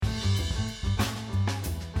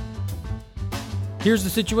Here's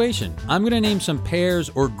the situation. I'm going to name some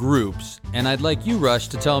pairs or groups, and I'd like you, Rush,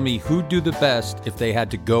 to tell me who'd do the best if they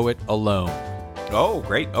had to go it alone. Oh,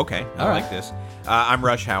 great. Okay. I like this. I'm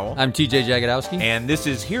Rush Howell. I'm TJ Jagodowski. And this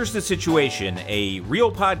is Here's the Situation, a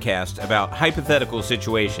real podcast about hypothetical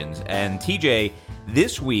situations. And TJ,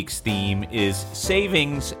 this week's theme is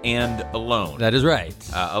savings and alone. That is right.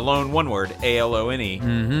 Alone, one word, A-L-O-N-E.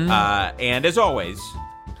 Mm-hmm. And as always,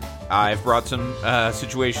 I've brought some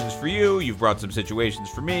situations for you. You've brought some situations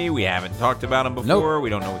for me. We haven't talked about them before. Nope. We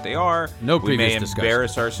don't know what they are. No we may previous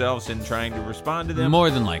embarrass ourselves in trying to respond to them. More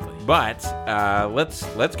than likely. But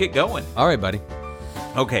let's get going. All right, buddy.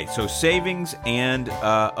 Okay, so savings and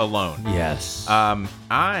alone. Yes.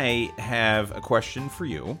 I have a question for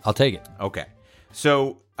you. I'll take it. Okay,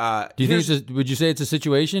 so do you think would you say it's a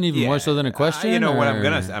situation even more so than a question? You know what or?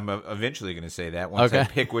 I'm eventually gonna say that once Okay. I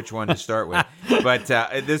pick which one to start with. But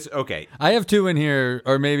okay. I have two in here,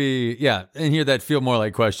 or maybe in here that feel more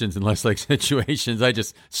like questions and less like situations. I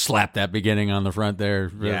just slapped that beginning on the front there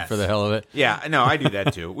for the hell of it. Yeah, no, I do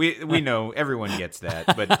that too. We know everyone gets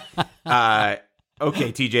that, but.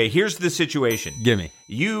 Okay, TJ, here's the situation. Gimme.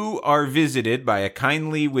 You are visited by a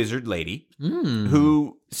kindly wizard lady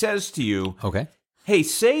who says to you, okay, hey,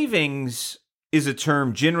 savings is a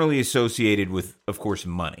term generally associated with, of course,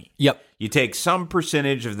 money. Yep. You take some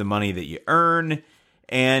percentage of the money that you earn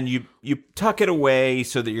and you tuck it away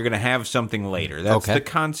so that you're going to have something later. That's the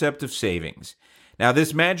concept of savings. Now,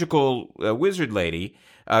 this magical wizard lady,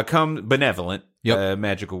 benevolent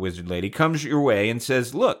magical wizard lady, comes your way and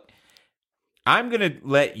says, look, I'm going to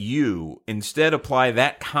let you instead apply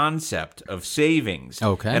that concept of savings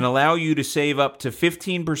and allow you to save up to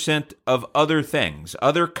 15% of other things,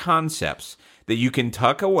 other concepts that you can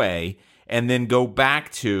tuck away and then go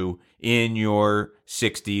back to in your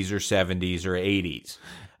 60s or 70s or 80s.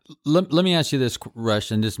 Let me ask you this,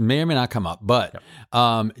 Rush, and this may or may not come up, but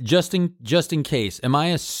just in case, am I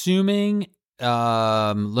assuming...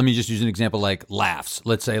 let me just use an example like laughs.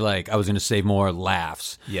 Let's say like I was going to save more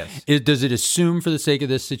laughs. Yes. Does it assume for the sake of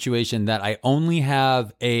this situation that I only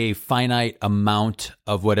have a finite amount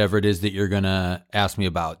of whatever it is that you're going to ask me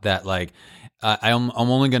about? That like I'm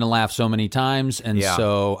only going to laugh so many times, and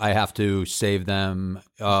so I have to save them,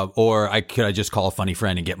 or could I just call a funny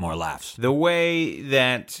friend and get more laughs? The way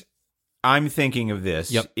that I'm thinking of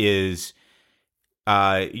this is...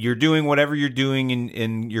 you're doing whatever you're doing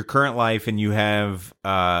in your current life, and you have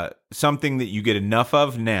something that you get enough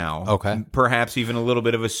of now, perhaps even a little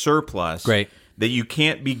bit of a surplus, that you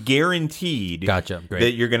can't be guaranteed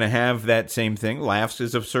that you're going to have that same thing. Laughs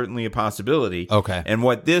is certainly a possibility. And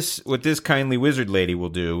what this kindly wizard lady will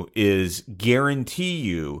do is guarantee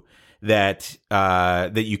you that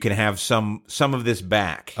you can have some of this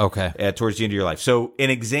back towards the end of your life. So an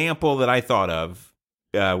example that I thought of,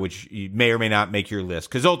 which you may or may not make your list,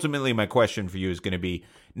 because ultimately my question for you is going to be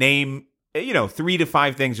name 3 to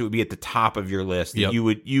 5 things that would be at the top of your list that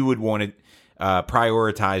you would want to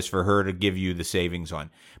prioritize for her to give you the savings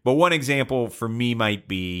on. But one example for me might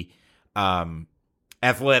be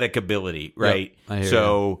athletic ability, right?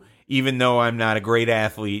 So even though I'm not a great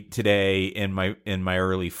athlete today in my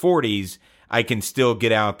early 40s, I can still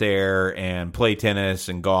get out there and play tennis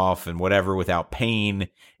and golf and whatever without pain.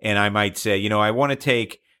 And I might say, I want to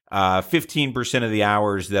take 15% of the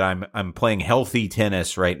hours that I'm playing healthy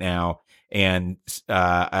tennis right now, and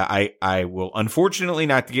I will unfortunately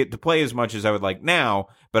not get to play as much as I would like now,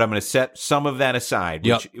 but I'm going to set some of that aside,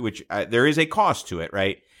 which there is a cost to it,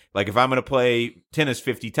 right? Like if I'm going to play tennis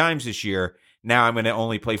 50 times this year, now I'm going to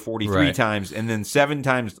only play 43 times, and then 7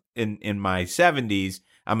 times in my 70s.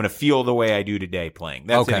 I'm going to feel the way I do today playing.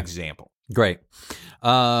 That's an example. Great.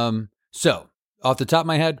 So, off the top of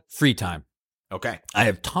my head, free time. Okay. I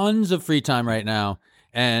have tons of free time right now,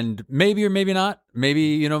 and maybe or maybe not.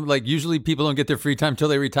 Maybe, like usually people don't get their free time till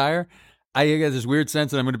they retire. I get this weird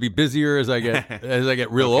sense that I'm going to be busier as I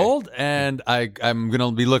get real old, and I'm going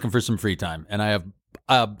to be looking for some free time, and I have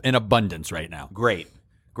an abundance right now. Great.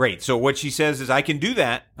 So what she says is, I can do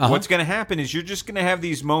that. What's going to happen is you're just going to have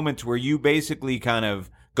these moments where you basically kind of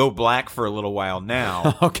go black for a little while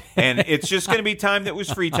now. And it's just going to be time that was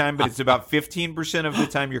free time, but it's about 15% of the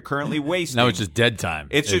time you're currently wasting. No, it's just dead time.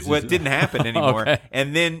 It didn't happen anymore.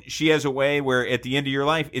 And then she has a way where at the end of your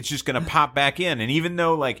life, it's just going to pop back in. And even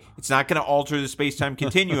though like it's not going to alter the space-time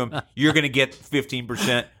continuum, you're going to get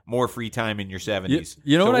 15% more free time in your 70s.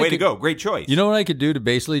 You know so what way to go. Great choice. You know what I could do to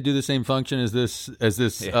basically do the same function as this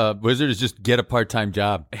wizard is just get a part-time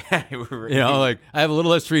job. Like I have a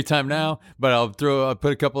little less free time now, but I'll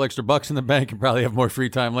put a couple extra bucks in the bank and probably have more free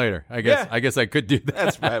time later. I guess I could do that.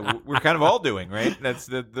 That's right. We're kind of all doing, right? That's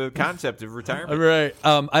the concept of retirement. Right.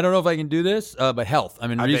 I don't know if I can do this, but health. I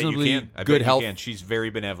mean, reasonably good health. She's very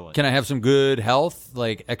benevolent. Can I have some good health,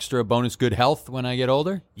 like extra bonus good health when I get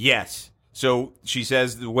older? Yes. So she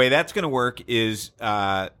says the way that's going to work is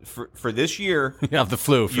for this year. You have the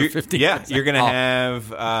flu for 50 Yeah, you're going to have,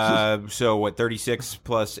 36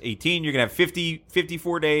 plus 18, you're going to have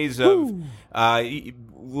 54 days of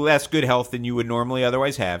less good health than you would normally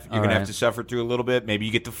otherwise have. You're going to have to suffer through a little bit. Maybe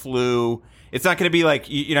you get the flu. It's not going to be like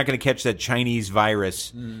you're not going to catch that Chinese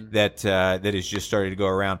virus that has just started to go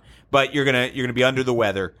around. But you're gonna be under the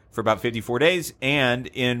weather for about 54 days, and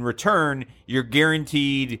in return, you're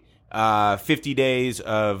guaranteed 50 days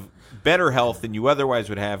of better health than you otherwise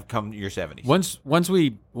would have come your 70s. Once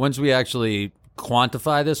we actually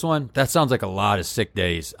quantify this one, that sounds like a lot of sick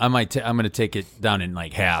days. I'm going to take it down in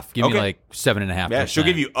like half. Give me like 7.5%. Yeah, she'll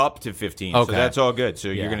give you up to 15. Okay. So that's all good. So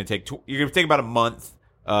you're going to take about a month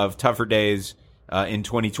of tougher days in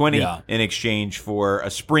 2020 in exchange for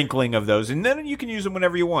a sprinkling of those, and then you can use them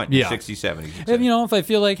whenever you want. 60, 70. If I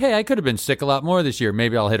feel like, hey, I could have been sick a lot more this year,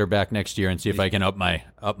 maybe I'll hit her back next year and see if I can up my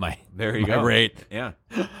rate. Yeah.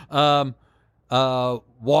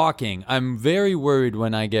 Walking. I'm very worried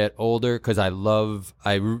when I get older because I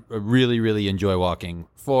really, really enjoy walking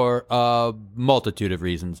for a multitude of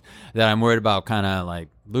reasons that I'm worried about kind of like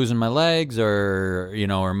losing my legs or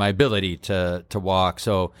my ability to walk.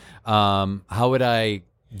 So how would I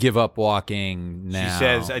give up walking now? She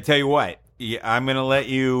says, I tell you what, I'm going to let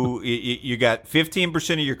you, you got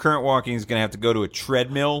 15% of your current walking is going to have to go to a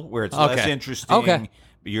treadmill where it's less interesting. Okay.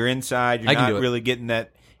 You're inside. You're not really getting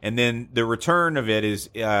that. And then the return of it is,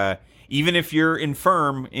 even if you're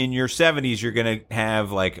infirm in your 70s, you're going to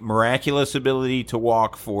have like miraculous ability to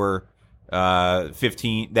walk for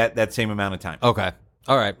 15 that same amount of time. Okay.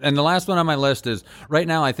 All right. And the last one on my list is right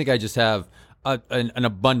now I think I just have an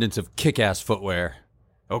abundance of kick-ass footwear.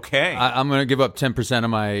 Okay. I'm going to give up 10% of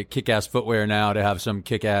my kick-ass footwear now to have some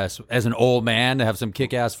kick-ass, as an old man, to have some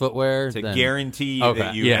kick-ass footwear. To guarantee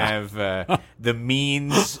that you have the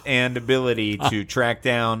means and ability to track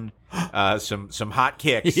down some hot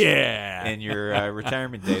kicks in your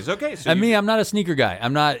retirement days. Okay. So I'm not a sneaker guy.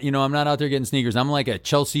 I'm not out there getting sneakers. I'm like a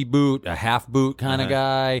Chelsea boot, a half boot kind of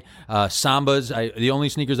guy. Sambas. The only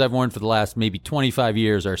sneakers I've worn for the last maybe 25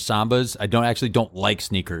 years are Sambas. I don't like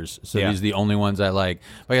sneakers. So these are the only ones I like.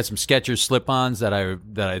 I got some Skechers slip-ons that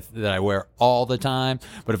I wear all the time.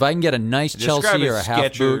 But if I can get a nice Chelsea or a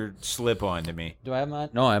half boot slip-on to me. Do I have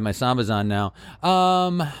mine? No, I have my Sambas on now.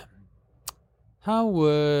 How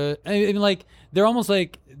would they're almost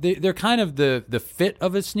like they're kind of the fit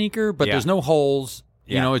of a sneaker, but there's no holes.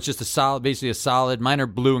 It's just basically a solid. Mine are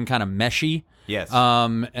blue and kind of meshy. Yes.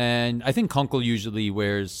 And I think Kunkel usually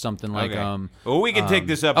wears something like Well, we can take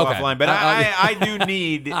this up offline, but I do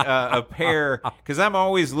need a pair because I'm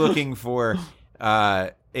always looking for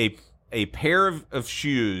a pair of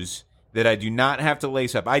shoes that I do not have to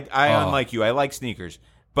lace up. Unlike you, I like sneakers,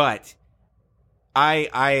 but I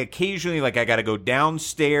occasionally, I got to go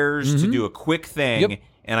downstairs to do a quick thing,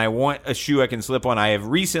 and I want a shoe I can slip on. I have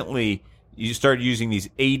recently started using these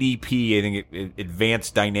ADP, I think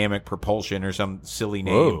Advanced Dynamic Propulsion or some silly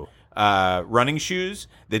name, running shoes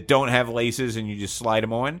that don't have laces and you just slide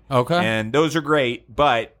them on. Okay. And those are great,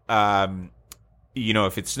 but,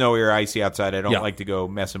 if it's snowy or icy outside, I don't like to go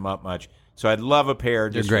mess them up much. So I'd love a pair.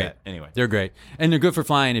 They're great. Anyway. They're great. And they're good for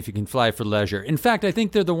flying if you can fly for leisure. In fact, I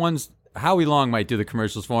think they're the ones Howie Long might do the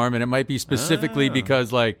commercials for him, and it might be specifically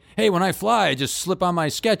because, hey, when I fly, I just slip on my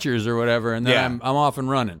Skechers or whatever, and then I'm off and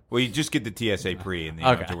running. Well, you just get the TSA pre, and you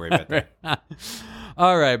don't have to worry about that.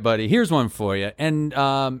 All right, buddy. Here's one for you, and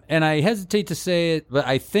I hesitate to say it, but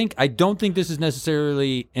I don't think this is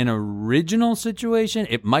necessarily an original situation.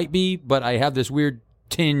 It might be, but I have this weird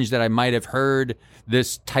tinge that I might have heard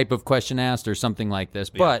this type of question asked or something like this.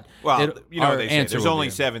 But they say there's only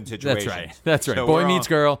 7 situations. That's right. So Boy meets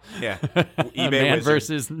girl. Yeah. eBay man wizard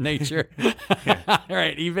versus nature. All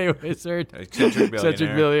right. eBay wizard. Eccentric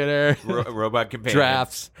billionaire. Robot companion.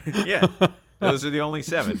 Drafts. Yeah. Those are the only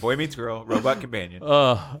 7. Boy meets girl, robot companion.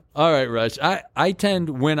 All right, Rush. I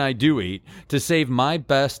tend, when I do eat, to save my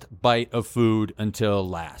best bite of food until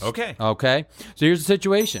last. Okay. So here's the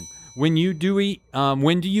situation. When you do eat,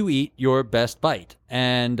 when do you eat your best bite?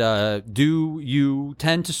 And do you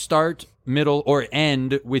tend to start, middle, or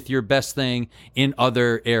end with your best thing in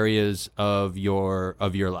other areas of your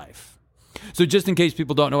life? So just in case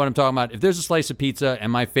people don't know what I'm talking about, if there's a slice of pizza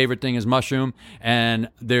and my favorite thing is mushroom, and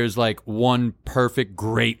there's like one perfect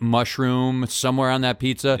great mushroom somewhere on that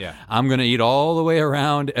pizza, I'm going to eat all the way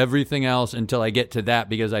around everything else until I get to that,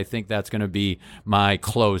 because I think that's going to be my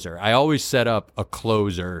closer. I always set up a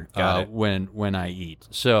closer when I eat.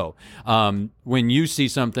 So when you see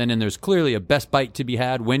something and there's clearly a best bite to be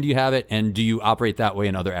had, when do you have it, and do you operate that way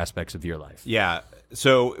in other aspects of your life? Yeah.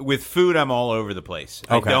 So with food, I'm all over the place.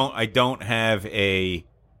 Okay. I don't have I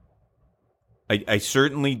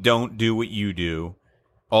certainly don't do what you do,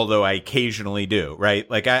 although I occasionally do, right?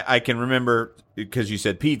 Like I can remember, because you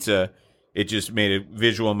said pizza, it just made a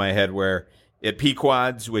visual in my head where at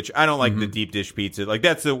Pequod's, which I don't like the deep dish pizza. Like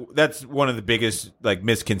that's one of the biggest like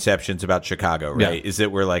misconceptions about Chicago, right? Is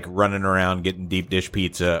that we're like running around getting deep dish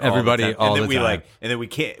pizza everybody all the time. And then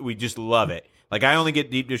we just love it. Like, I only get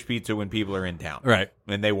deep dish pizza when people are in town. Right.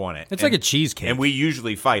 And they want it. It's like a cheesecake. And we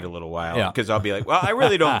usually fight a little while. Because I'll be like, well, I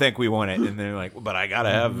really don't think we want it. And they're like, well, but I got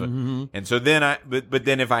to have it. And so then but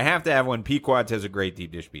then if I have to have one, Pequod's has a great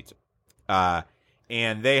deep dish pizza.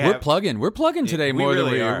 And they have... We're plugging today more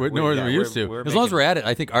than we used to. As long as we're at it,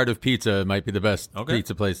 I think Art of Pizza might be the best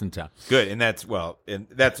pizza place in town. Good. And that's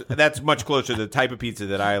much closer to the type of pizza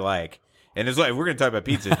that I like. And it's like, we're going to talk about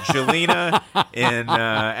pizza. Jelena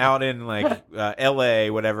out in like L.A.,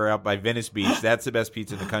 whatever, out by Venice Beach. That's the best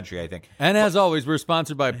pizza in the country, I think. And as always, we're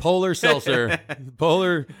sponsored by Polar Seltzer.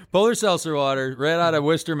 Polar Seltzer water, right out of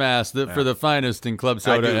Worcester, Mass, for the finest in club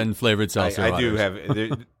soda and flavored seltzer I do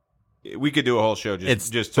have... We could do a whole show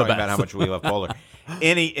just talking about how much we love Polar.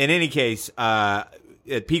 In any case, at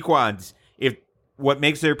Pequod's, what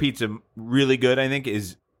makes their pizza really good, I think,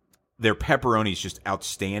 is their pepperoni is just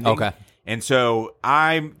outstanding. Okay. And so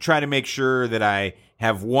I'm trying to make sure that I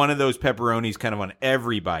have one of those pepperonis kind of on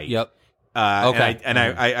every bite. Yep. Okay. And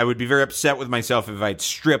I would be very upset with myself if I'd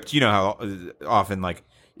stripped, you know how often like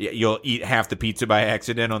you'll eat half the pizza by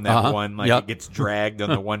accident on that one, like it gets dragged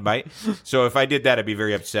on the one bite. So if I did that, I'd be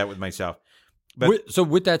very upset with myself. But so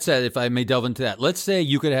with that said, if I may delve into that, let's say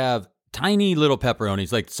you could have tiny little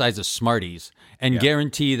pepperonis like the size of Smarties and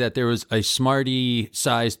guarantee that there was a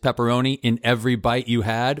Smartie-sized pepperoni in every bite you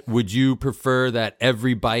had. Would you prefer that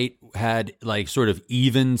every bite had like sort of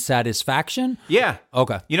even satisfaction? Yeah.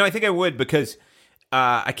 Okay. You know, I think I would because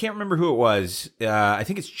I can't remember who it was. I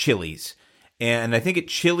think it's Chili's. And I think at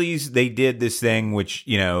Chili's they did this thing which,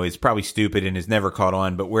 you know, is probably stupid and has never caught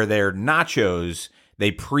on, but where their nachos,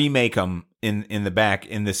 they pre-make them in the back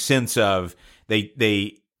in the sense of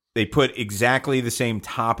they put exactly the same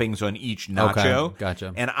toppings on each nacho. Okay,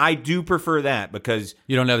 gotcha. And I do prefer that because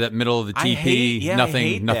you don't have that middle of the TP,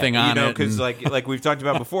 nothing on it. You know, because like we've talked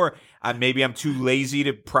about before, maybe I'm too lazy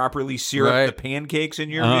to properly syrup the pancakes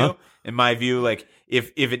in your view. In my view, like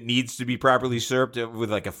if it needs to be properly syruped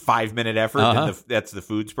with like a 5-minute effort, then that's the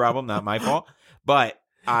food's problem, not my fault. But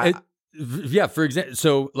for example,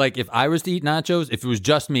 so like if I was to eat nachos, if it was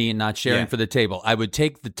just me and not sharing for the table, I would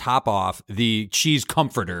take the top off, the cheese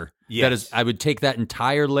comforter. Yes. That is, I would take that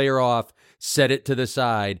entire layer off, set it to the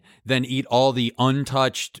side, then eat all the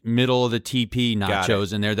untouched middle of the TP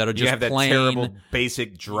nachos in there that are just you have that plain, terrible,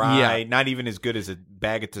 basic, dry, not even as good as a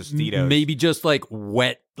bag of Tostitos. Maybe just like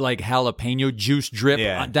wet, like jalapeno juice drip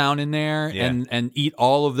down in there, and eat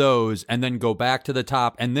all of those, and then go back to the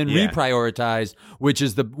top, and then reprioritize which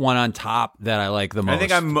is the one on top that I like the most. I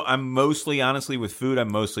think I'm mostly, honestly, with food,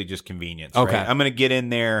 I'm mostly just convenience. Okay, right? I'm going to get in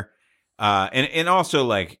there. And also,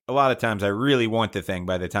 like, a lot of times I really want the thing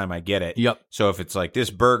by the time I get it. Yep. So if it's like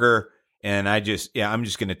this burger and I'm just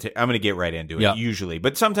going to get right into it usually.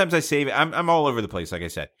 But sometimes I save it. I'm all over the place, like I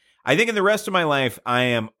said. I think in the rest of my life, I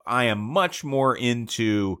am much more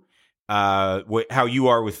into how you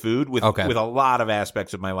are with food with a lot of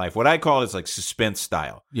aspects of my life. What I call is like suspense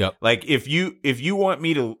style. Yep. Like if you want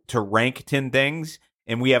me to rank 10 things,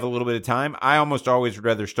 and we have a little bit of time, I almost always would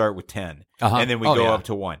rather start with 10, and then we go up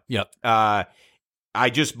to 1. Yep. I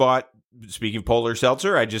just bought, speaking of Polar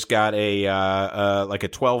Seltzer, I just got a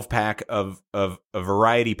 12-pack of a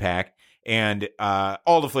variety pack, and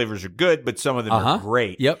all the flavors are good, but some of them are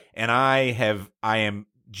great. Yep. And I am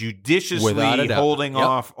judiciously holding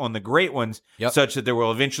off on the great ones, such that there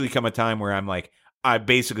will eventually come a time where I'm like, I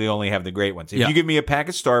basically only have the great ones. If you give me a pack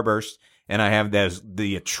of Starburst, and I have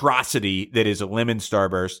the atrocity that is a lemon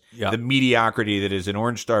Starburst, the mediocrity that is an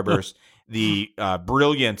orange Starburst, the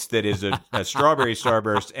brilliance that is a strawberry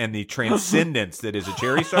Starburst, and the transcendence that is a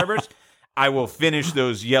cherry Starburst, I will finish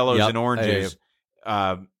those yellows and oranges.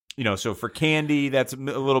 So for candy, that's a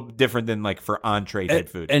little different than like for entree type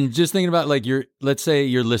food. And just thinking about like let's say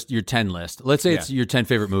your 10 list. Let's say it's your 10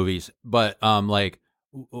 favorite movies, but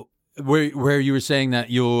where you were saying that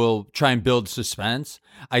you'll try and build suspense,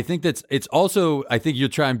 I think it's also, I think you'll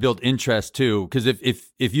try and build interest too. Because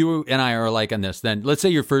if you and I are alike on this, then let's say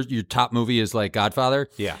your top movie is like Godfather,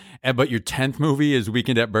 but your 10th movie is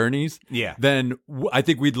Weekend at Bernie's, then I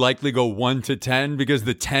think we'd likely go 1 to 10 because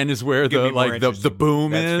the 10 is where the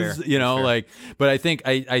boom is, fair. you know, like. But I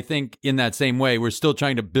think in that same way, we're still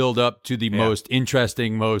trying to build up to the most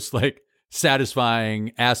interesting, most like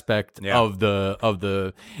satisfying aspect of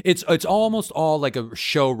the it's almost all like a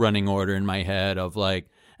show running order in my head of like,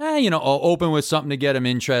 I'll open with something to get them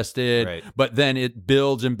interested, but then it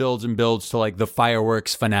builds and builds and builds to like the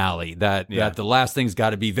fireworks finale that the last thing's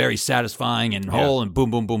got to be very satisfying and whole and boom,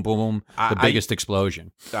 boom, boom, boom, boom, the biggest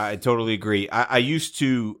explosion. I totally agree. I used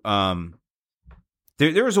to,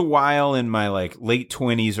 there was a while in my like late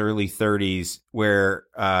 20s, early 30s where,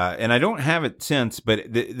 and I don't have it since, but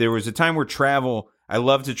there was a time where I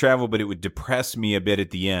loved to travel, but it would depress me a bit at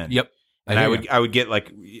the end. Yep. And I would get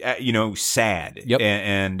like, sad. Yep.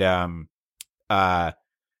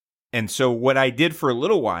 And so what I did for a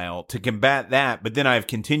little while to combat that, but then I've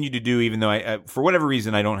continued to do, even though I for whatever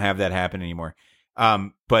reason, I don't have that happen anymore.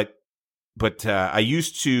 But I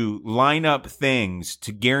used to line up things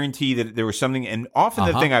to guarantee that there was something, and often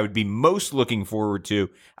the thing I would be most looking forward to,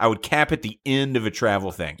 I would cap at the end of a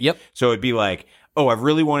travel thing. Yep. So it'd be like, oh, I've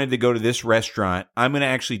really wanted to go to this restaurant. I'm going to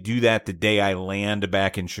actually do that the day I land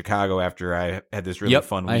back in Chicago after I had this really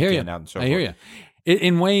fun weekend out and so forth. I hear you.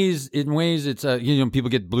 In ways, it's people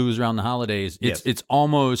get blues around the holidays. It's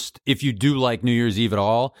almost, if you do like New Year's Eve at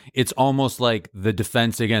all, it's almost like the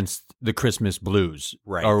defense against the Christmas blues,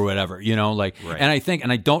 or whatever. And I think,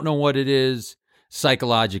 and I don't know what it is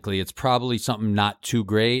psychologically. It's probably something not too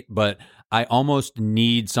great, but I almost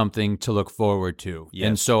need something to look forward to. Yes.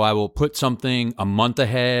 And so I will put something a month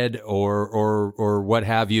ahead or what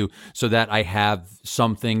have you, so that I have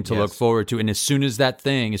something to look forward to. And as soon as that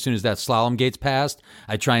slalom gate's passed,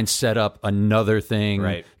 I try and set up another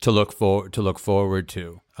thing to look forward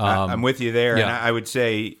to. I'm with you there. And I would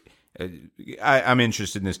say, I'm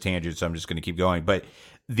interested in this tangent, so I'm just going to keep going. But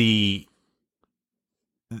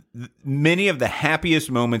many of the happiest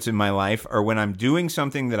moments in my life are when I'm doing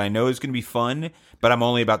something that I know is going to be fun, but I'm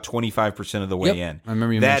only about 25% of the way in. I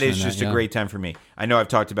remember you that mentioning is just a great time for me. I know I've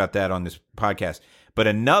talked about that on this podcast. But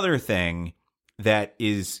another thing that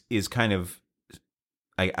is kind of,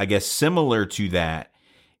 I guess, similar to that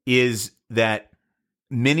is that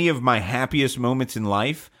many of my happiest moments in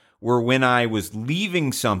life were when I was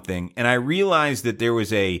leaving something and I realized that there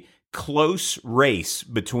was a close race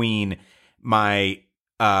between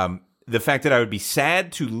the fact that I would be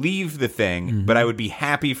sad to leave the thing, but I would be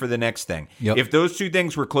happy for the next thing. Yep. If those two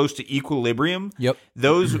things were close to equilibrium,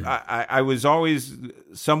 those I was always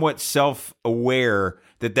somewhat self-aware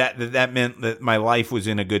that meant that my life was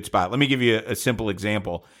in a good spot. Let me give you a simple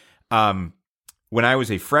example. When I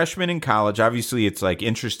was a freshman in college, obviously it's like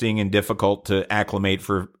interesting and difficult to acclimate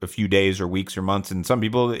for a few days or weeks or months, and some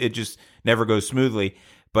people it just never goes smoothly.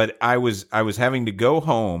 But I was having to go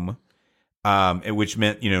home. Which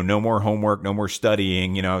meant, no more homework, no more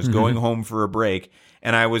studying. I was going home for a break,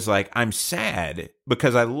 and I was like, I'm sad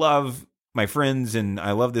because I love my friends and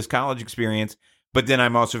I love this college experience. But then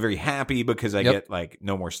I'm also very happy because I get like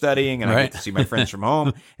no more studying and I get to see my friends from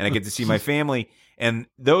home and I get to see my family. And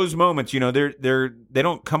those moments, they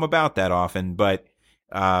don't come about that often, but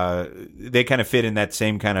they kind of fit in that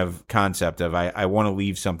same kind of concept of I want to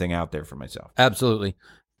leave something out there for myself. Absolutely.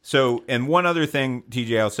 So, and one other thing,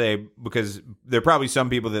 TJ, I'll say, because there are probably some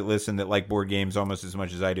people that listen that like board games almost as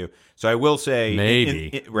much as I do. So I will say,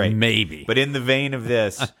 maybe. But in the vein of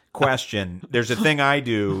this question, there's a thing I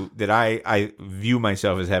do that I view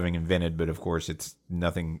myself as having invented, but of course it's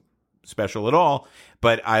nothing special at all.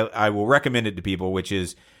 But I will recommend it to people, which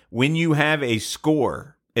is when you have a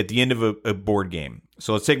score at the end of a board game.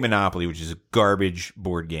 So let's take Monopoly, which is a garbage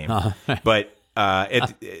board game, but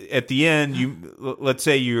at the end, let's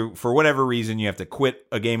say you, for whatever reason, you have to quit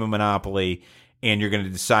a game of Monopoly and you're going to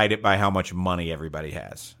decide it by how much money everybody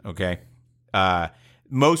has. Okay.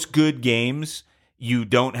 Most good games, you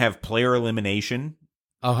don't have player elimination.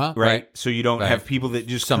 Right. So you don't have people that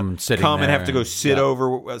just come and have to go sit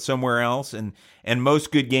over somewhere else. And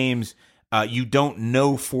most good games, you don't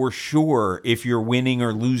know for sure if you're winning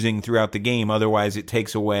or losing throughout the game. Otherwise, it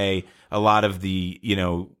takes away a lot of the,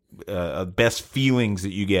 best feelings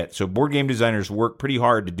that you get. So board game designers work pretty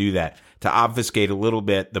hard to do that, to obfuscate a little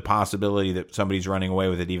bit the possibility that somebody's running away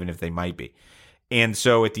with it, even if they might be. And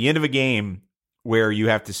so at the end of a game where you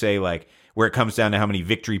have to say like, where it comes down to how many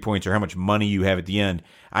victory points or how much money you have at the end.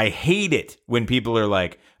 I hate it when people are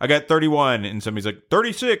like, I got 31 and somebody's like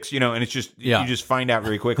 36, and it's just, you just find out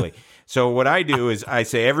very quickly. So what I do is I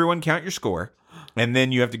say, everyone count your score, and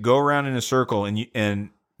then you have to go around in a circle, and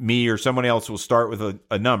me or someone else will start with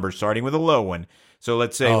a number, starting with a low one. So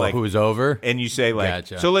let's say who's over? And you say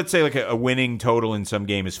Gotcha. So let's say a winning total in some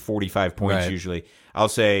game is 45 points usually. I'll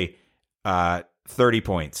say 30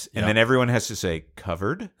 points. And then everyone has to say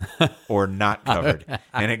covered or not covered.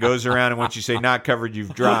 And it goes around, and once you say not covered,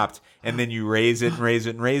 you've dropped. And then you raise it and raise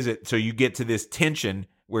it and raise it. So you get to this tension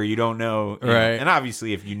where you don't know. Right. And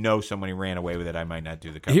obviously, if you know someone who ran away with it, I might not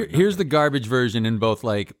do the covered. Here's the garbage version in both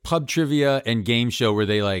pub trivia and game show, where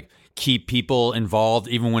they keep people involved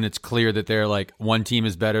even when it's clear that they're one team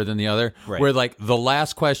is better than the other. Right. Where the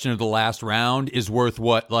last question of the last round is worth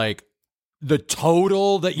what the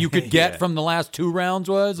total that you could get from the last 2 rounds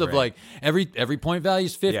was of every point value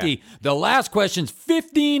is 50. Yeah. The last question's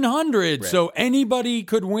 1,500. Right. So anybody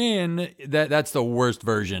could win. That's the worst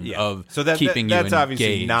version of keeping you engaged. That's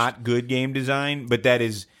obviously not good game design, but that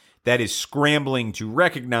is scrambling to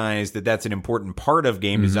recognize that that's an important part of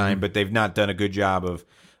game design, but they've not done a good job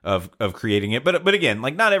of creating it. But again,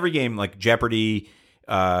 not every game, like Jeopardy,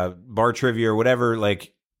 bar trivia or whatever,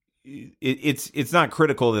 it's not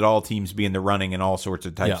critical that all teams be in the running in all sorts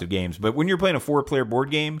of types of games. But when you're playing a 4-player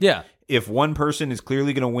board game, if one person is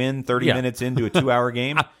clearly going to win 30 minutes into a 2-hour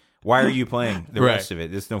game, why are you playing the rest of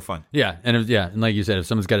it? It's no fun. Yeah, and like you said, if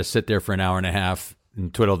someone's got to sit there for an hour and a half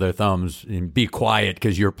and twiddle their thumbs and be quiet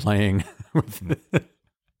because you're playing with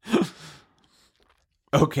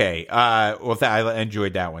Okay. Well, I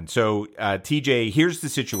enjoyed that one. So, TJ, here's the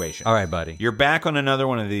situation. All right, buddy. You're back on another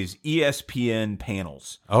one of these ESPN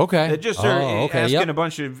panels. Okay. That just are asking a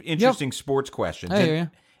bunch of interesting sports questions.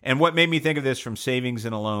 And what made me think of this from Savings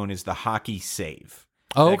and a Loan is the hockey save.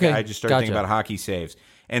 Oh, okay. I just started thinking about hockey saves.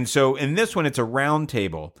 And so in this one, it's a round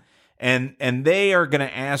table. And they are going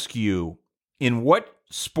to ask you, in what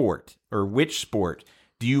sport or which sport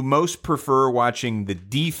do you most prefer watching the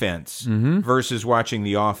defense versus watching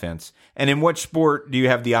the offense? And in what sport do you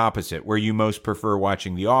have the opposite, where you most prefer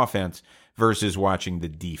watching the offense versus watching the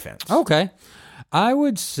defense? Okay. I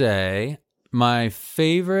would say my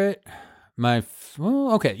favorite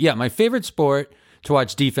sport to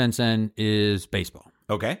watch defense in is baseball.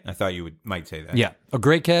 Okay, I thought you might say that. Yeah, a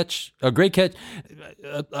great catch. In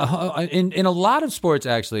a lot of sports,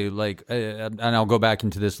 actually, and I'll go back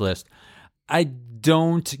into this list, I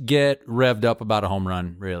don't get revved up about a home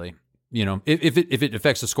run, really. If it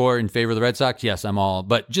affects the score in favor of the Red Sox, yes, I'm all.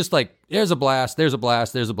 But just there's a blast, there's a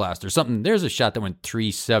blast, there's a blast. There's a shot that went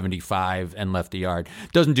 375 and left the yard.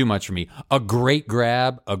 Doesn't do much for me. A great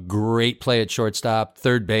grab, a great play at shortstop,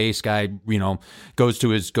 third base guy, goes to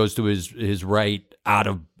his right out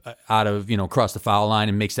of across the foul line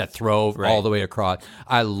and makes that throw all the way across.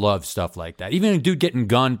 I love stuff like that. Even a dude getting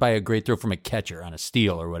gunned by a great throw from a catcher on a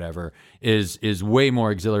steal or whatever is way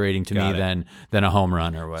more exhilarating to me than a home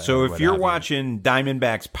run or whatever. So if you're watching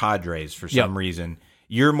Diamondbacks Padres for some reason,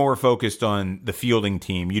 you're more focused on the fielding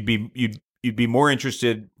team. You'd be more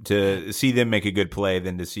interested to see them make a good play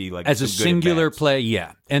than to see as a singular play,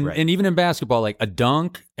 and even in basketball, a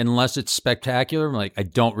dunk, unless it's spectacular, I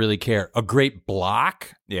don't really care. A great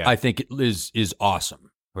block, I think is awesome,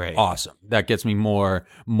 awesome. That gets me more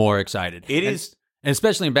excited. It is. And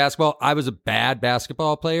especially in basketball, I was a bad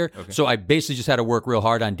basketball player, so I basically just had to work real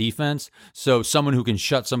hard on defense. So someone who can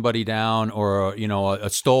shut somebody down, or a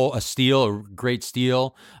steal, a great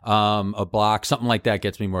steal, a block, something like that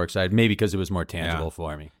gets me more excited. Maybe because it was more tangible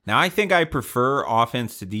for me. Now, I think I prefer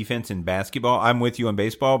offense to defense in basketball. I'm with you on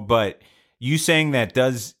baseball, but you saying that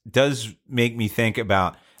does make me think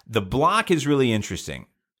about the block is really interesting,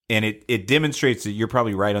 and it demonstrates that you're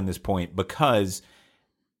probably right on this point, because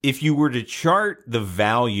if you were to chart the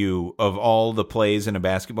value of all the plays in a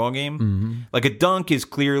basketball game, a dunk is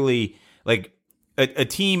clearly a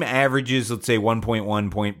team averages, let's say 1.1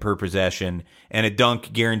 point per possession, and a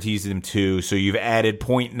dunk guarantees them 2. So you've added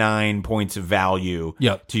 0.9 points of value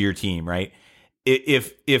to your team, right?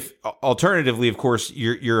 If alternatively, of course,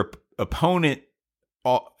 your opponent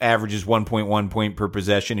averages 1.1 point per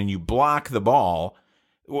possession and you block the ball,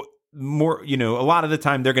 more, a lot of the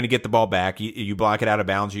time they're going to get the ball back. You block it out of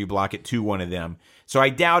bounds, or you block it to one of them. So I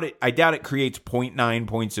doubt it creates 0.9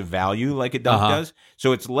 points of value like a dunk does.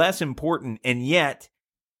 So it's less important, and yet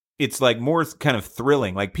it's more kind of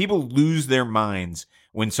thrilling. People lose their minds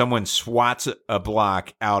when someone swats a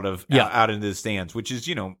block out into the stands, which is,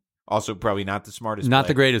 Also, probably not the smartest. Not play.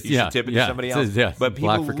 the greatest. You should tip it to somebody else. But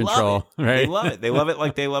people block for control. Love it. Right? They love it. They love it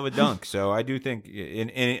like they love a dunk. So I do think.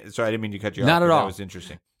 Sorry, I didn't mean to cut you off. Not at all. That was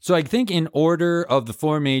interesting. So I think in order of the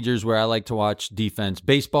 4 majors where I like to watch defense,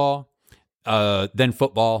 baseball, then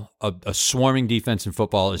football. A swarming defense in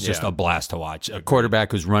football is just a blast to watch. A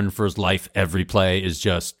quarterback who's running for his life every play is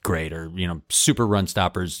just great. Or super run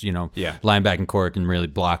stoppers. Linebacking core can really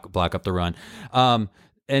block up the run.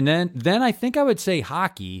 And then I think I would say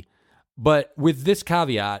hockey, but with this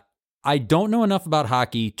caveat, I don't know enough about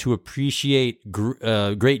hockey to appreciate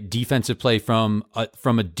great defensive play from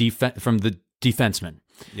the defenseman.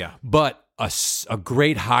 Yeah, but a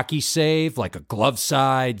great hockey save, like a glove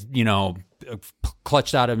side,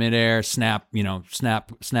 clutched out of midair, snap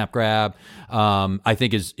grab, I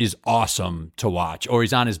think is awesome to watch. Or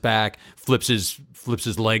he's on his back, flips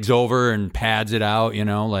his legs over and pads it out,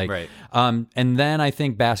 right. And then I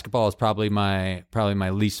think basketball is probably my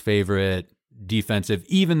least favorite defensive,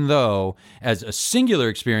 even though as a singular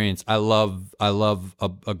experience, I love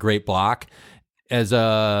a great block. As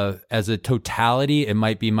a totality, it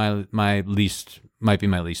might be my least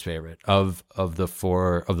favorite of the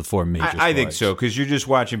four major sports. I think so, because you're just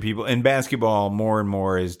watching people. And basketball more and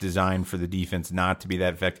more is designed for the defense not to be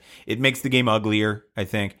that effective. It makes the game uglier, I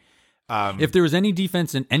think. If there was any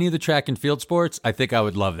defense in any of the track and field sports, I think I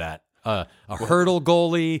would love that. Hurdle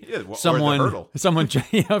goalie, someone.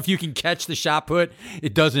 If you can catch the shot put,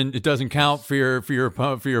 it doesn't count for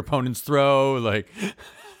your opponent's throw. Like.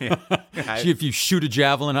 If you shoot a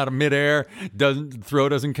javelin out of midair, throw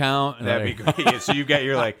doesn't count. That'd be great. So you've got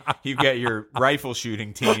your rifle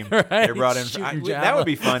shooting team. Right? They're brought in. That would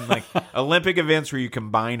be fun. Like Olympic events where you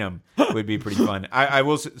combine them would be pretty fun. I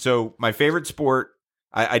will. So my favorite sport,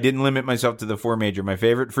 I didn't limit myself to the 4 major. My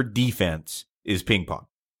favorite for defense is ping pong.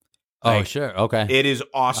 Oh, sure. Okay. It is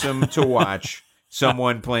awesome to watch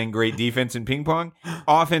someone playing great defense in ping pong.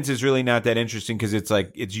 Offense is really not that interesting because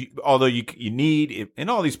although you need in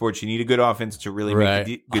all these sports, you need a good offense to really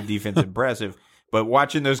make good defense impressive. But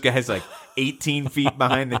watching those guys like 18 feet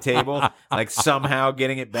behind the table, like somehow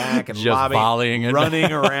getting it back and just volleying it,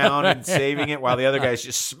 running around and saving it while the other guy's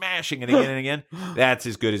just smashing it again and again. That's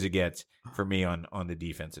as good as it gets for me on the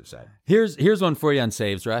defensive side. Here's one for you on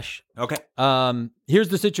saves, Rush. Okay. Here's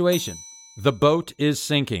the situation. The boat is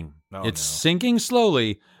sinking. It's sinking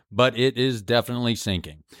slowly, but it is definitely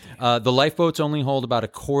sinking. The lifeboats only hold about a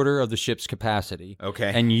quarter of the ship's capacity. Okay.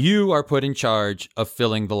 And you are put in charge of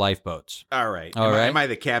filling the lifeboats. All right. Am I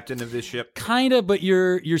the captain of this ship? Kind of, but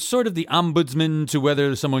you're sort of the ombudsman to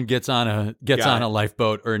whether someone gets on a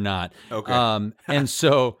lifeboat or not. Okay. And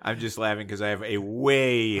so I'm just laughing because I have a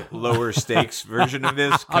way lower stakes version of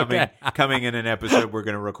this coming in an episode we're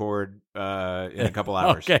going to record in a couple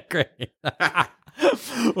hours. Okay, great.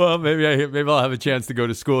 Well, maybe I'll have a chance to go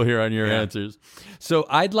to school here on your answers. So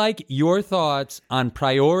I'd like your thoughts on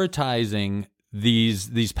prioritizing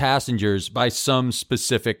these passengers by some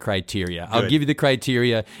specific criteria. Good. I'll give you the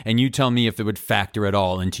criteria, and you tell me if it would factor at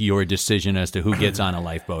all into your decision as to who gets on a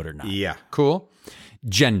lifeboat or not. Yeah. Cool.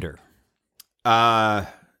 Gender. No.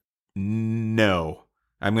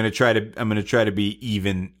 I'm going to try to be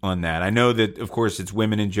even on that. I know that, of course, it's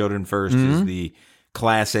women and children first is the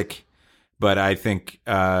classic. But I think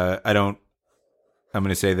I'm going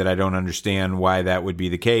to say that I don't understand why that would be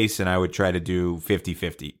the case, and I would try to do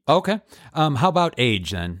 50-50. Okay. How about age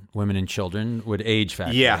then? Women and children, would age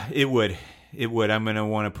factor? Yeah, it would. It would. I'm going to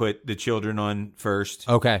want to put the children on first.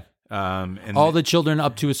 Okay. And all the children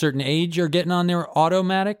up to a certain age are getting on there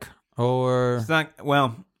automatic? Or it's not,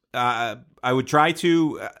 well, I would try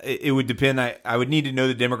to. It would depend. I would need to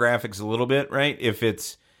know the demographics a little bit, right? If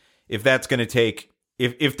that's going to take...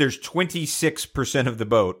 If there's 26% of the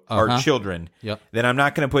boat are children, then I'm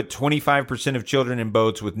not going to put 25% of children in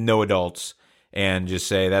boats with no adults and just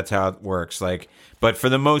say that's how it works. But for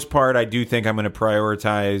the most part, I do think I'm going to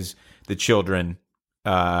prioritize the children.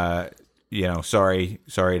 Sorry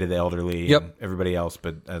to the elderly and everybody else,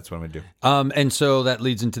 but that's what I'm going to do. And so that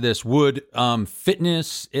leads into this. Would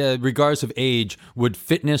fitness, regardless of age, would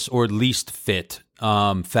fitness or least fit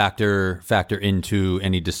factor into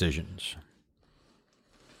any decisions?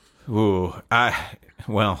 Ooh,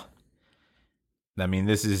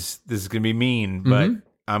 this is going to be mean, but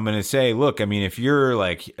I'm going to say, look, if you're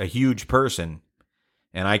like a huge person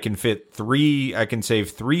and I can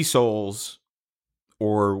save 3 souls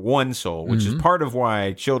or 1 soul, which is part of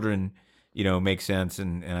why children, make sense.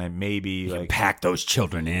 And I maybe pack those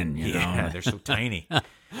children in, they're so tiny.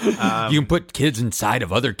 You can put kids inside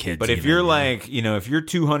of other kids. But if you're like, if you're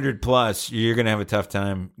 200 plus, you're going to have a tough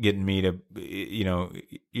time getting me to,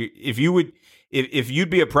 if you'd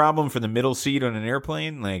be a problem for the middle seat on an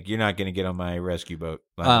airplane, like you're not going to get on my rescue boat,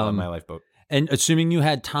 on my lifeboat. And assuming you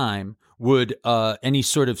had time, would any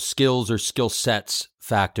sort of skills or skill sets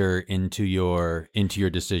factor into your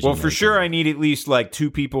decision? Well, for sure, I need at least like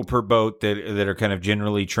 2 people per boat that are kind of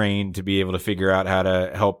generally trained to be able to figure out how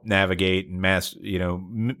to help navigate and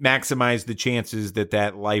maximize the chances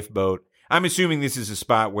that lifeboat. I'm assuming this is a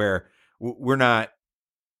spot where we're not.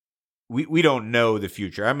 We don't know the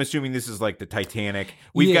future. I'm assuming this is like the Titanic.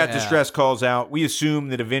 We've got distress calls out. We assume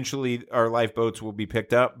that eventually our lifeboats will be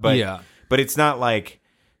picked up, but it's not like.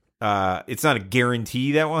 It's not a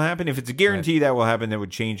guarantee that will happen. If it's a guarantee that will happen, that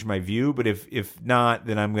would change my view. But if not,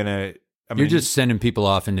 then you're just sending people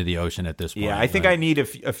off into the ocean at this point. Yeah, I think I need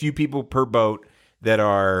a few people per boat that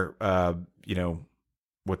are,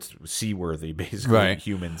 what's seaworthy, basically,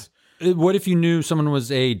 humans. What if you knew someone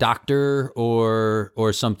was a doctor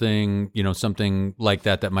or something, something like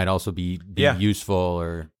that might also be useful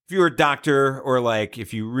or. If you were a doctor, or like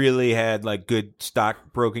if you really had like good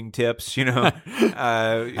stockbroking tips, I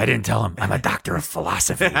didn't tell him I'm a doctor of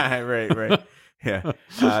philosophy. right. Yeah.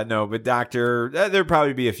 No, but doctor, there'd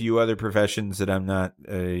probably be a few other professions that I'm not,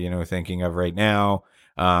 thinking of right now.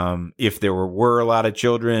 If there were a lot of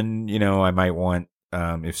children, I might want,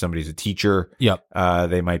 if somebody's a teacher,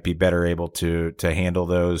 they might be better able to handle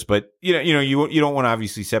those. But you don't want to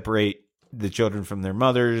obviously separate the children from their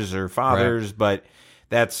mothers or fathers, but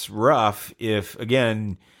that's rough if,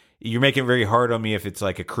 again, you're making it very hard on me if it's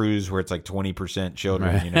like a cruise where it's like 20%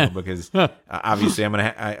 children, because obviously I'm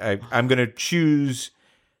going to choose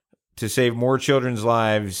to save more children's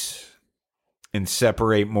lives and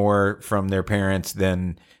separate more from their parents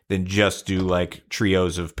than just do like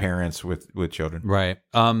trios of parents with children. Right.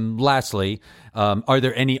 Lastly, are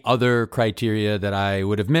there any other criteria that I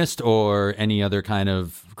would have missed, or any other kind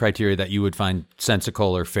of criteria that you would find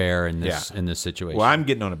sensical or fair in this situation? Well, I'm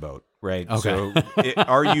getting on a boat, right? Okay. So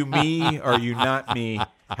are you me? Are you not me?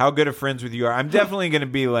 How good of friends with you are? I'm definitely going to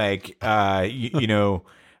be like,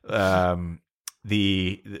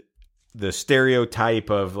 the stereotype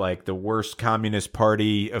of like the worst Communist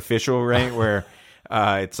Party official, right? Where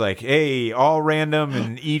it's like, hey, all random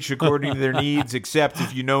and each according to their needs, except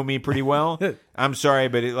if you know me pretty well. I'm sorry,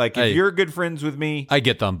 but if you're good friends with me, I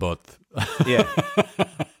get them both. Yeah.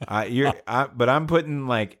 But I'm putting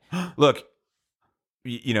like, look,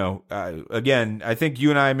 again, I think you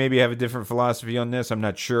and I maybe have a different philosophy on this. I'm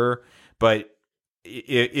not sure, but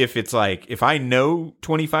if it's like, if I know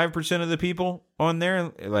 25% of the people on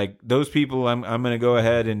there, like those people, I'm going to go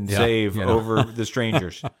ahead and save over the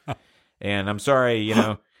strangers. And I'm sorry,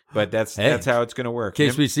 but that's how it's going to work. In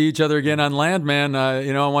case we see each other again on land, man,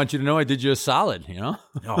 I want you to know I did you a solid, Oh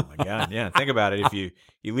my God. Yeah. Think about it. If you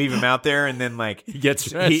leave him out there and then like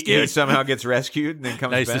he somehow gets rescued and then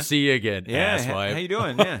comes back. Nice to see you again. Yeah. How you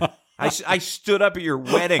doing? Yeah. I stood up at your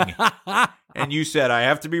wedding and you said, I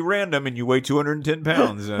have to be random, and you weigh 210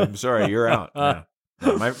 pounds. I'm sorry, you're out. Yeah.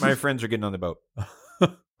 No, my friends are getting on the boat.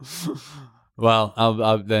 Well,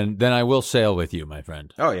 then I will sail with you, my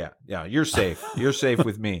friend. Oh, yeah. Yeah, you're safe. You're safe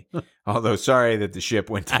with me. Although, sorry that the ship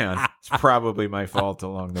went down. It's probably my fault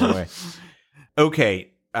along the way.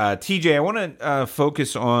 Okay, TJ, I want to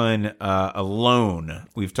focus on a loan.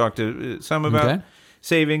 We've talked some about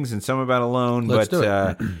savings and some about a loan. Let's do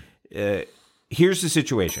it. Here's the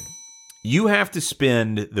situation. You have to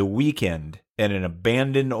spend the weekend at an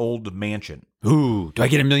abandoned old mansion. Ooh, do I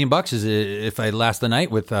get $1 million? Is it if I last the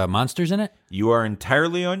night with monsters in it? You are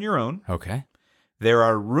entirely on your own. Okay. There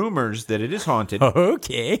are rumors that it is haunted.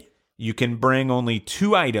 Okay. You can bring only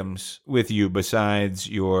 2 items with you besides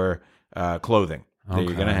your clothing that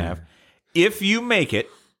you're going to have. If you make it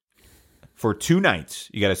for 2 nights,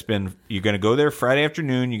 you're going to go there Friday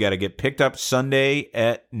afternoon. You got to get picked up Sunday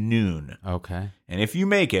at noon. Okay. And if you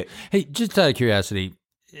make it. Hey, just out of curiosity,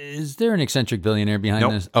 is there an eccentric billionaire behind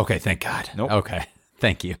this? Okay, thank God. Nope. Okay,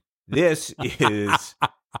 thank you. This is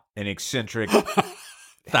an eccentric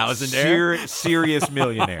thousandaire, serious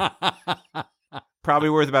millionaire. Probably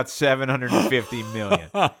worth about $750 million.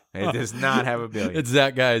 It does not have $1 billion. It's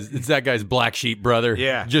that guy's black sheep brother.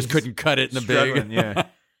 Yeah, just couldn't cut it in the big.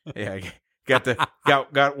 Yeah. Got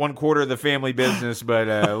 1/4 of the family business, but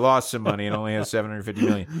lost some money and only has $750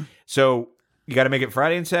 million. So. You got to make it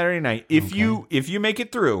Friday and Saturday night. If you make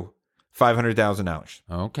it through, $500,000.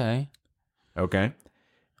 Okay.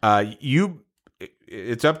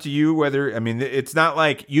 It's up to you whether. It's not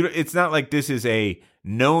like It's not like this is a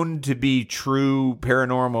known to be true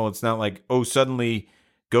paranormal. It's not like suddenly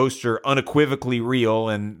ghosts are unequivocally real,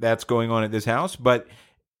 and that's going on at this house. But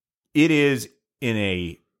it is in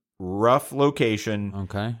a rough location.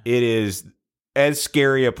 Okay. It is as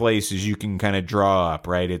scary a place as you can kind of draw up,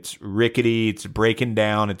 right? It's rickety, it's breaking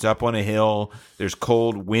down, it's up on a hill, there's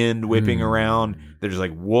cold wind whipping around, there's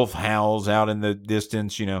like wolf howls out in the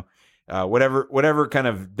distance, whatever kind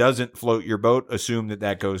of doesn't float your boat, assume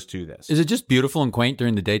that goes to this. Is it just beautiful and quaint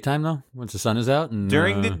during the daytime, though, once the sun is out? And,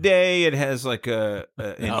 during the day, it has like an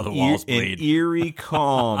eerie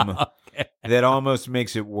calm that almost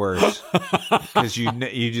makes it worse because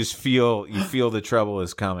you just feel the trouble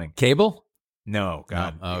is coming. Cable? No,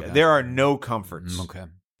 God, no. Okay. There are no comforts. Okay,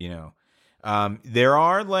 there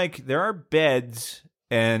are beds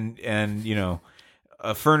and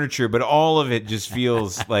furniture, but all of it just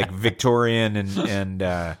feels like Victorian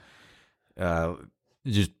and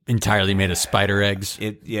just entirely made of spider eggs.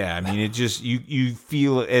 It just you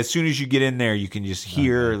feel as soon as you get in there, you can just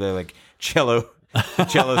hear the like cello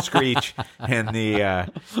screech and the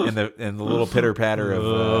little pitter patter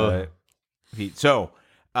of feet. So.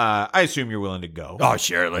 I assume you're willing to go. Oh,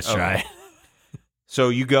 sure. Let's try. So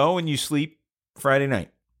you go and you sleep Friday night.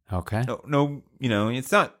 Okay. No,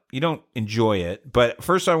 it's not, you don't enjoy it. But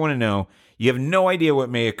first I want to know, you have no idea what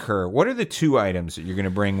may occur. What are the 2 items that you're going to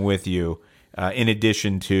bring with you in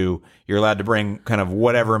addition to you're allowed to bring kind of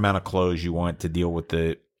whatever amount of clothes you want to deal with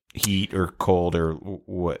the heat or cold or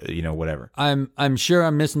whatever? I'm sure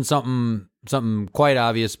I'm missing something quite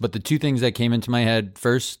obvious, but the 2 things that came into my head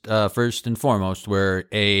first and foremost were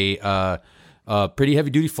a pretty heavy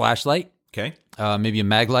duty flashlight. Okay. Maybe a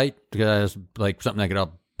mag light, because like something that could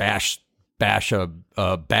help bash a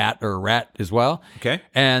bat or a rat as well. Okay.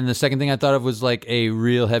 And the second thing I thought of was like a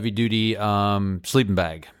real heavy duty sleeping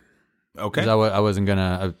bag. Okay.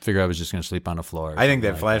 I figured I was just gonna sleep on the floor. I think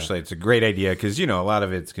that flashlight's a great idea because a lot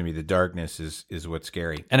of it's gonna be the darkness is what's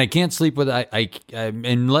scary. And I can't sleep with I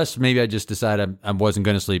unless maybe I just decide I wasn't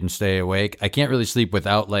gonna sleep and stay awake. I can't really sleep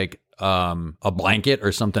without like a blanket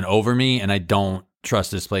or something over me, and I don't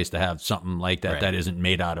trust this place to have something like that that isn't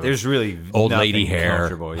made out of. There's really old lady hair.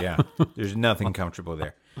 Comfortable, yeah. There's nothing comfortable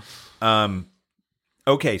there.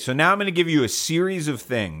 Okay, so now I'm going to give you a series of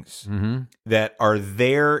things that are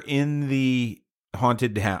there in the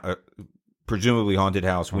haunted house, presumably haunted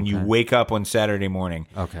house, when you wake up on Saturday morning.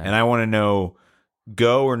 Okay. And I want to know,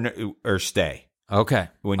 go or stay. Okay.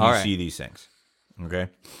 When you see these things. Okay.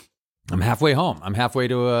 I'm halfway home. I'm halfway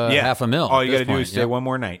to half a mil. All you got to do is stay one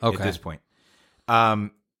more night at this point. The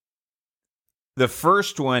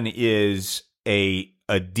first one is a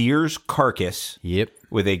deer's carcass. Yep.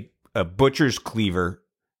 With a butcher's cleaver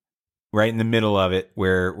right in the middle of it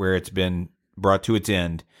where it's been brought to its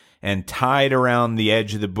end, and tied around the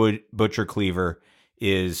edge of the butcher cleaver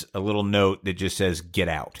is a little note that just says, "Get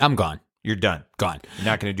out. I'm gone. You're done. Gone. You're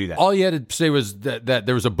not going to do that." All you had to say was that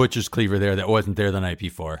there was a butcher's cleaver there that wasn't there the night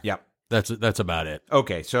before. Yep. That's about it.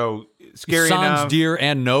 Okay, so scary Sans enough. deer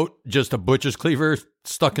and note, just a butcher's cleaver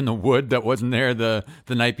stuck in the wood that wasn't there the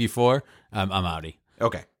night before. I'm outie.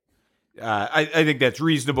 Okay. I think that's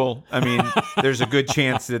reasonable. I mean, there's a good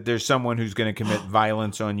chance that there's someone who's going to commit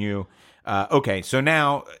violence on you. Okay, so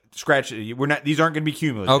now scratch. We're not. These aren't going to be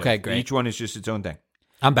cumulative. Okay, great. Each one is just its own thing.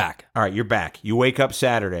 I'm back. All right, you're back. You wake up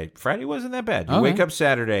Saturday. Friday wasn't that bad. You wake up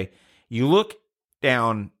Saturday. You look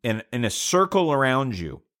down, and in a circle around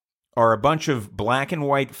you are a bunch of black and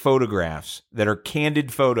white photographs that are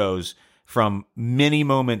candid photos from many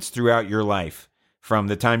moments throughout your life, from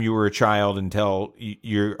the time you were a child until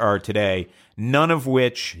you are today, none of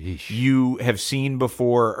which you have seen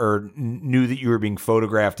before or knew that you were being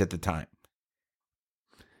photographed at the time.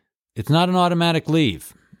 It's not an automatic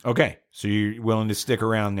leave. Okay, so you're willing to stick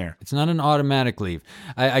around there. It's not an automatic leave.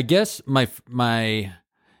 I guess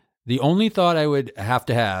the only thought I would have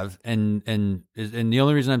to have, and the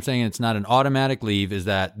only reason I'm saying it's not an automatic leave, is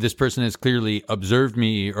that this person has clearly observed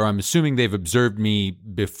me, or I'm assuming they've observed me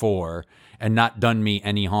before and not done me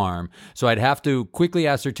any harm. So I'd have to quickly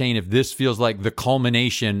ascertain if this feels like the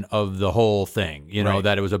culmination of the whole thing,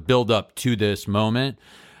 that it was a build up to this moment.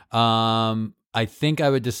 I think I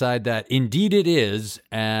would decide that indeed it is,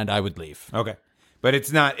 and I would leave. Okay. But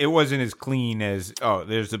it wasn't as clean as,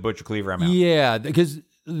 there's the butcher cleaver, I'm out. Yeah, because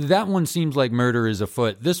that one seems like murder is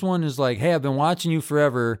afoot. This one is like, hey, I've been watching you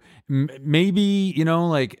forever. Maybe,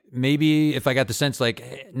 maybe if I got the sense like,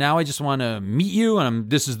 hey, now I just want to meet you, and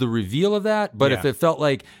this is the reveal of that. But if it felt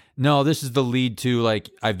like no, this is the lead to like,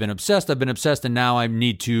 I've been obsessed, and now I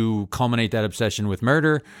need to culminate that obsession with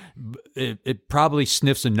murder. It probably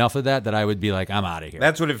sniffs enough of that I would be like, I'm out of here.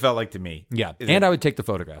 That's what it felt like to me. Yeah, and I would take the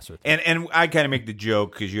photographs with me. And I kind of make the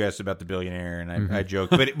joke because you asked about the billionaire, and I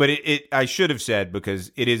joked, but I should have said,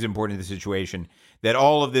 because it is important to the situation, that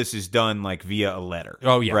all of this is done like via a letter.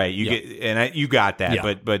 Oh yeah, right. You got that,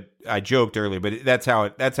 Yeah. but I joked earlier, but that's how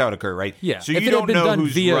it occurred, right? Yeah. So if you it don't had been know done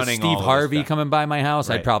who's via running Steve all of Harvey this stuff. coming by my house,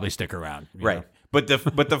 Right. I'd probably stick around. you Right. know? But the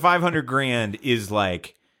 $500,000 is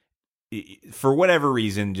like, for whatever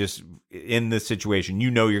reason, just in this situation,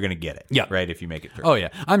 you're going to get it. Yeah. Right. If you make it through. Oh yeah,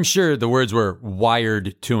 I'm sure the words were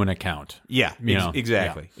wired to an account. Yeah. You know?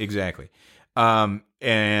 Exactly. Exactly.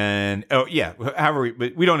 And however,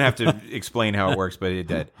 but we don't have to explain how it works, but it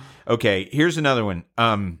did. Okay. Here's another one.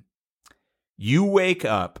 You wake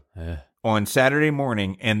up on Saturday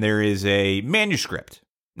morning and there is a manuscript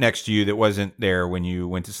next to you that wasn't there when you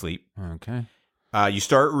went to sleep. Okay. You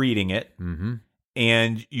start reading it. Mm-hmm.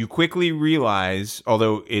 And you quickly realize,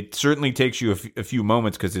 although it certainly takes you a few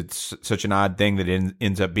moments because it's such an odd thing that it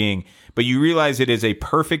ends up being, but you realize it is a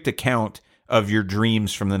perfect account of your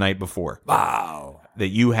dreams from the night before. Wow. That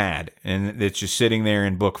you had, and it's just sitting there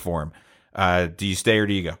in book form. Do you stay or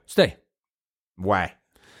do you go? Stay. Why?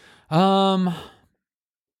 That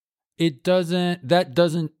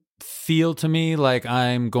doesn't feel to me like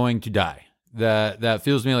I'm going to die. That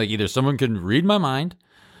feels to me like either someone can read my mind,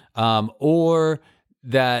 or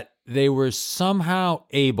that they were somehow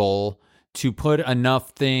able to put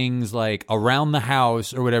enough things like around the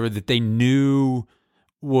house or whatever that they knew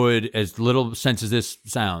would, as little sense as this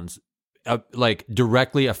sounds, like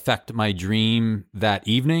directly affect my dream that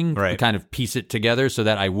evening, right? Kind of piece it together so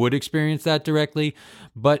that I would experience that directly.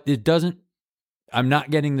 But it doesn't, I'm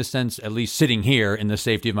not getting the sense, at least sitting here in the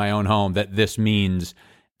safety of my own home, that this means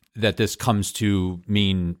that this comes to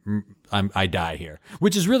mean I die here,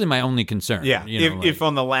 which is really my only concern. Yeah. If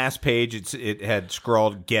on the last page it had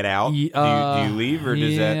scrawled "Get out," do you leave, or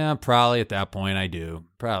does that? Yeah, probably at that point I do.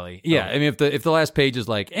 Probably. Yeah. I mean, if the last page is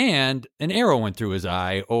like, and an arrow went through his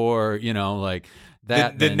eye, or like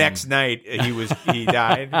that. The next night he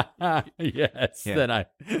died. Yes. Yeah.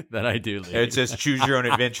 Then I do leave. It says choose your own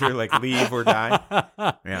adventure, like leave or die.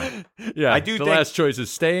 Yeah. Yeah. I do the think last choice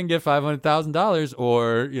is stay and get $500,000,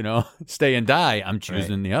 or stay and die. I'm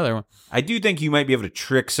choosing the other one. I do think you might be able to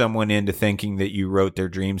trick someone into thinking that you wrote their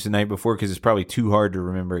dreams the night before, because it's probably too hard to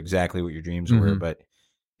remember exactly what your dreams were. But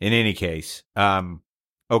in any case,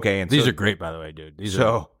 okay. And these are great, by the way, dude. These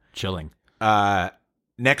are chilling.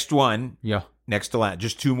 Next one. Yeah. Next to last,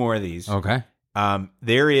 just two more of these. Okay.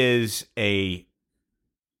 There is a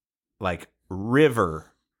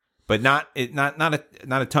river, but not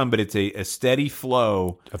a ton, but it's a steady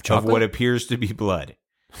flow of what appears to be blood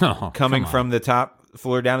coming from the top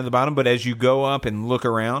floor down to the bottom. But as you go up and look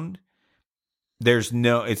around,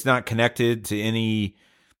 it's not connected to any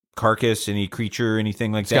carcass, any creature,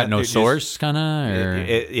 anything like that. It's got no source, kind of.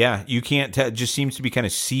 Yeah, you can't tell. It just seems to be kind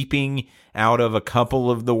of seeping out of a couple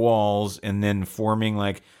of the walls and then forming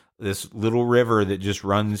like this little river that just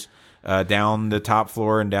runs down the top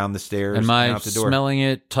floor and down the stairs. Am I out the door. Smelling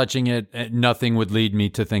it, touching it? Nothing would lead me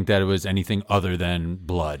to think that it was anything other than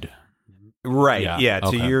blood. Right? Yeah.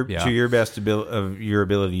 Okay. To your best of your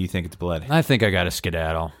ability, you think it's blood. I think I got to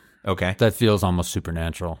skedaddle. Okay. That feels almost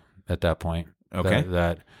supernatural at that point. Okay.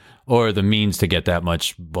 That or the means to get that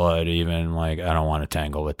much blood. Even like I don't want to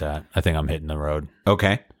tangle with that. I think I'm hitting the road.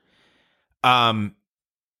 Okay.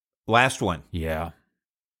 Last one. Yeah.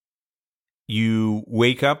 You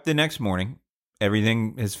wake up the next morning.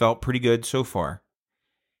 Everything has felt pretty good so far.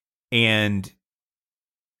 And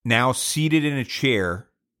now seated in a chair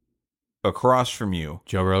across from you,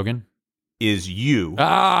 Joe Rogan, is you.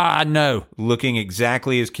 No. Looking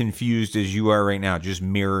exactly as confused as you are right now, just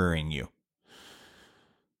mirroring you.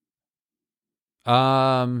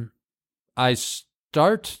 I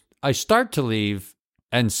start to leave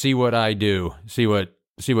and see what I do. See what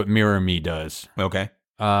Mirror Me does. Okay.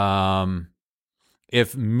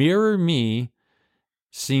 If Mirror Me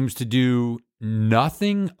seems to do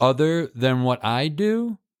nothing other than what I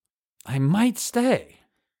do, I might stay.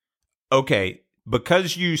 Okay.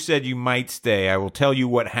 Because you said you might stay, I will tell you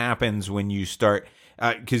what happens when you start.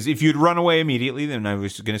 Because if you'd run away immediately, then I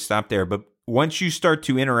was going to stop there. But once you start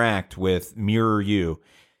to interact with Mirror You,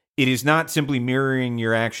 it is not simply mirroring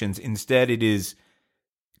your actions. Instead, it is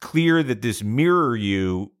clear that this Mirror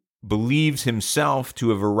You believes himself to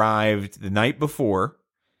have arrived the night before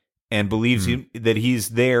and believes that he's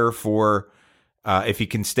there for, if he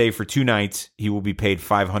can stay for 2 nights, he will be paid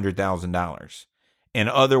 $500,000. And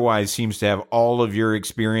otherwise seems to have all of your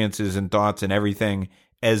experiences and thoughts and everything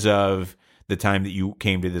as of the time that you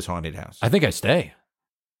came to this haunted house? I think I stay.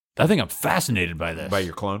 I think I'm fascinated by this. By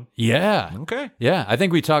your clone? Yeah. Okay. Yeah. I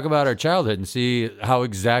think we talk about our childhood and see how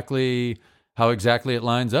exactly it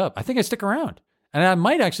lines up. I think I stick around. And I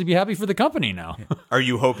might actually be happy for the company now. Are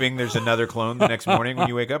you hoping there's another clone the next morning when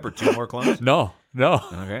you wake up, or 2 more clones? No.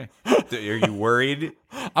 Okay. Are you worried?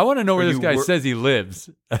 I want to know where this guy says he lives.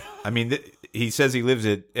 I mean, he says he lives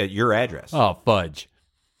at your address. Oh, fudge.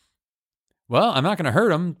 Well, I'm not going to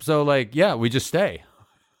hurt him. So, we just stay.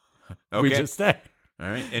 Okay. We just stay. All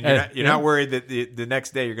right. And you're not worried that the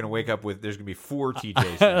next day you're going to wake up with, there's going to be 4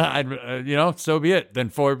 TJs. So be it.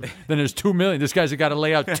 Then there's 2 million. This guy's got to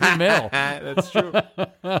lay out $2 million. That's true.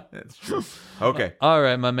 That's true. Okay. All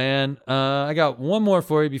right, my man. I got one more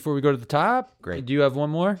for you before we go to the top. Great. Do you have one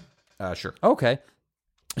more? Sure. Okay.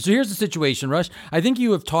 So here's the situation, Rush. I think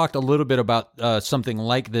you have talked a little bit about something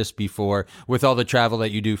like this before with all the travel that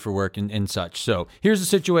you do for work and such. So here's the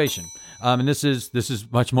situation. And this is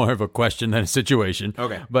much more of a question than a situation.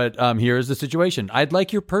 Okay. But here is the situation. I'd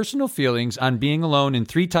like your personal feelings on being alone in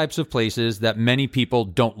 3 types of places that many people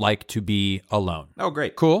don't like to be alone. Oh,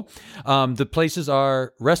 great. Cool. The places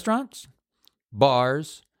are restaurants,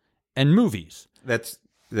 bars, and movies. That's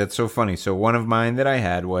so funny. So one of mine that I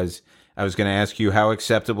had was, I was going to ask you how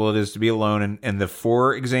acceptable it is to be alone, and the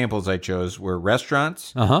 4 examples I chose were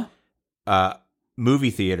restaurants,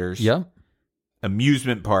 movie theaters, Yeah.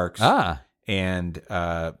 amusement parks, and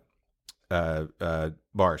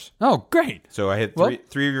bars. Oh, great. So I had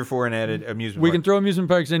three of your 4 and added amusement We parks. can throw amusement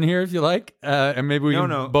parks in here if you like, and maybe we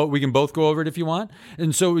can both go over it if you want.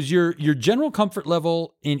 And so is your general comfort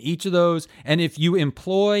level in each of those, and if you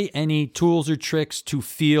employ any tools or tricks to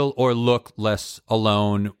feel or look less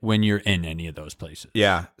alone when you're in any of those places.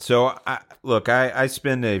 Yeah. So, I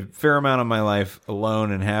spend a fair amount of my life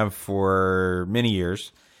alone and have for many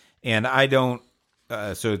years. And I don't,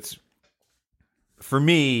 so it's, for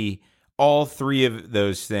me, all 3 of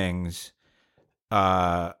those things, two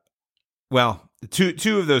of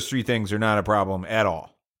those 3 things are not a problem at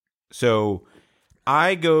all. So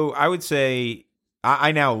I would say,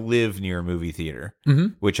 I now live near a movie theater,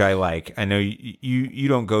 which I like. I know you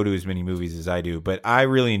don't go to as many movies as I do, but I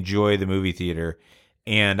really enjoy the movie theater.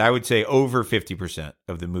 And I would say over 50%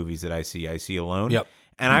 of the movies that I see alone. Yep.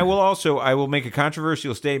 And I will make a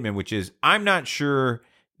controversial statement, which is, I'm not sure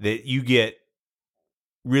that you get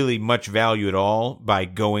really much value at all by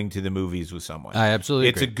going to the movies with someone. I absolutely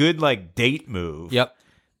agree. It's a good date move. Yep.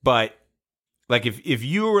 But if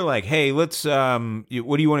you were like, hey, let's what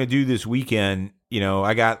do you want to do this weekend?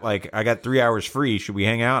 I got 3 hours free. Should we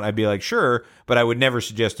hang out? I'd be like, sure, but I would never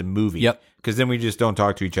suggest a movie. Yep. Because then we just don't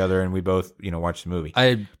talk to each other and we both, watch the movie. I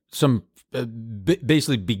had some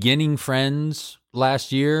basically beginning friends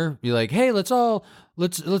last year be like, hey, let's all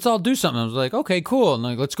do something. I was like, okay, cool.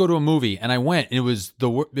 And let's go to a movie. And I went, and it was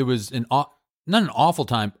not an awful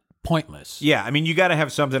time, pointless. Yeah. I mean, you got to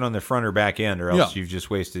have something on the front or back end, or else you've just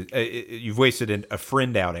wasted a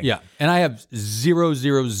friend outing. Yeah. And I have 0,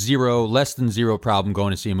 less than 0 problem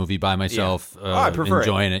going to see a movie by myself. I prefer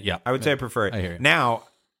enjoying it. Yeah. I would say I prefer it. I hear you. Now,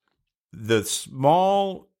 the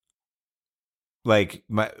small, this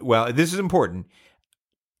is important.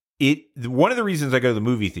 One of the reasons I go to the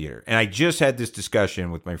movie theater, and I just had this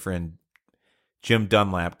discussion with my friend Jim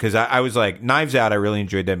Dunlap, because I was like, Knives Out, I really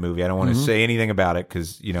enjoyed that movie. I don't want to say anything about it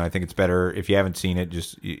because I think it's better if you haven't seen it.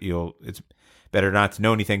 It's better not to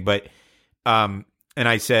know anything. But and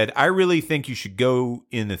I said, I really think you should go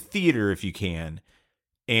in the theater if you can.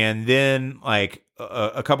 And then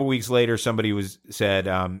a couple weeks later, somebody said,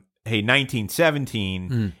 hey,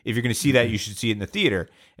 1917, if you're going to see that, you should see it in the theater.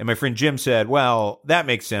 And my friend Jim said, well, that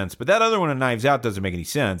makes sense. But that other one on Knives Out doesn't make any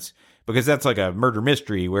sense because that's like a murder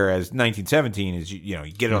mystery, whereas 1917 is,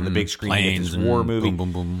 you get it on the big screen, you get this war movie. Boom,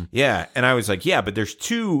 boom, boom. Yeah. And I was like, yeah, but there's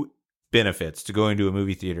 2 benefits to going to a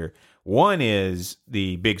movie theater. One is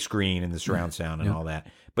the big screen and the surround sound and all that.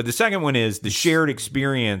 But the second one is the shared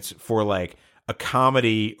experience for a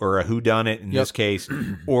comedy or a whoudunit in this case,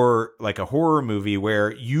 or a horror movie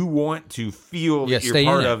where you want to feel that you're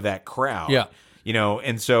part of that crowd. Yeah.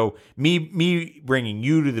 And so me bringing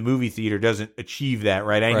you to the movie theater doesn't achieve that,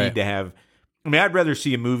 right? I need to have, I'd rather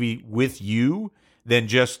see a movie with you than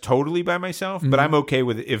just totally by myself, but I'm okay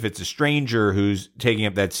with it if it's a stranger who's taking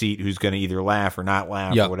up that seat, who's going to either laugh or not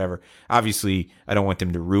laugh or whatever. Obviously, I don't want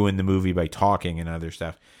them to ruin the movie by talking and other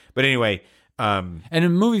stuff. But anyway, and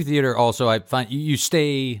in movie theater also, I find you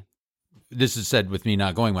stay, this is said with me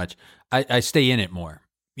not going much, I stay in it more.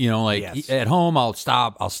 At home, I'll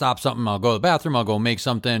stop something, I'll go to the bathroom, I'll go make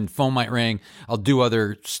something, phone might ring, I'll do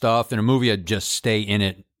other stuff. In a movie, I'd just stay in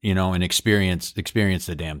it and experience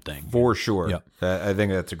the damn thing. For sure. Yep. I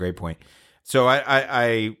think that's a great point. So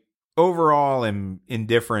I overall am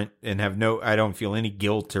indifferent and I don't feel any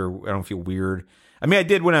guilt or I don't feel weird. I mean, I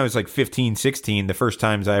did when I was like 15, 16, the first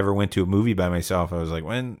times I ever went to a movie by myself. I was like,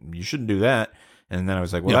 well, you shouldn't do that. And then I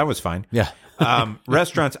was like, well, that was fine. Yeah.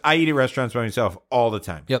 Restaurants, I eat at restaurants by myself all the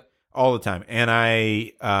time. Yep. All the time. And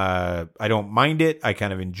I don't mind it. I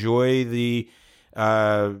kind of enjoy the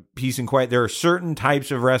peace and quiet. There are certain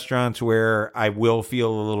types of restaurants where I will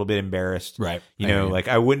feel a little bit embarrassed. Right. Like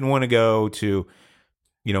I wouldn't want to go to,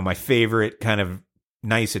 my favorite kind of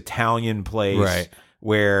nice Italian place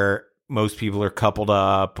where most people are coupled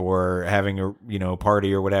up or having a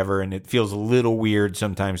party or whatever, and it feels a little weird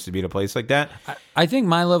sometimes to be at a place like that. I think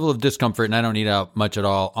my level of discomfort, and I don't eat out much at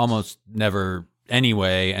all, almost never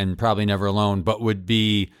anyway, and probably never alone, but would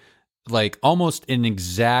be like almost an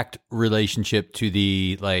exact relationship to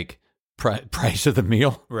the like price of the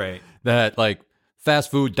meal. Right. That like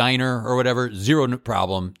fast food diner or whatever, zero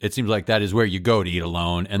problem. It seems like that is where you go to eat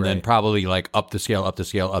alone, and then probably like up the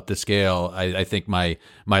scale. I think my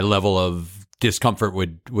level of discomfort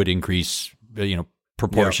would increase,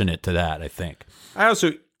 proportionate to that. I think. I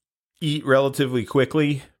also eat relatively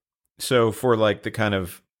quickly, so for like the kind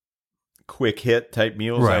of quick hit type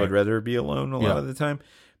meals, I would rather be alone a lot of the time.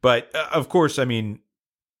 But of course, I mean,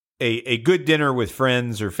 a good dinner with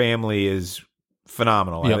friends or family is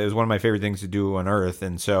phenomenal. It was one of my favorite things to do on earth.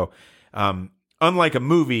 And so, unlike a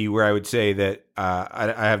movie where I would say that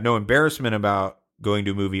I have no embarrassment about going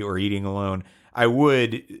to a movie or eating alone, I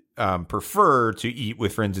would prefer to eat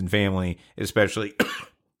with friends and family, especially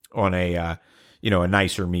on a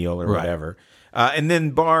nicer meal or whatever. And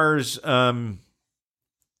then bars. I've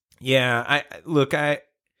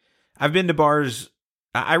been to bars.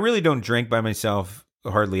 I really don't drink by myself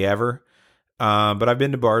hardly ever. But I've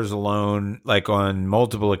been to bars alone, like on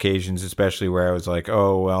multiple occasions, especially where I was like,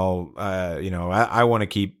 oh, well, I want to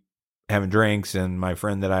keep having drinks and my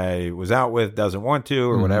friend that I was out with doesn't want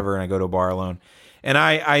to or whatever. And I go to a bar alone. And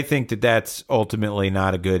I think that that's ultimately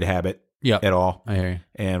not a good habit at all. I hear you.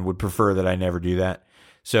 And would prefer that I never do that.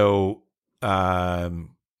 So,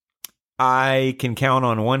 I can count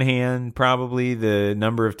on one hand probably the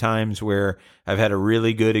number of times where I've had a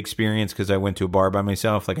really good experience because I went to a bar by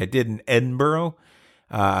myself, like I did in Edinburgh.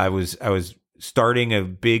 I was starting a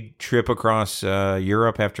big trip across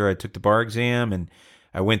Europe after I took the bar exam, and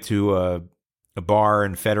I went to a bar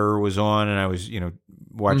and Federer was on, and I was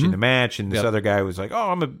watching the match, and this other guy was like,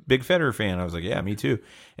 "Oh, I'm a big Federer fan." I was like, "Yeah, me too."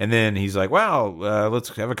 And then he's like, "Wow, let's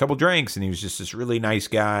have a couple drinks." And he was just this really nice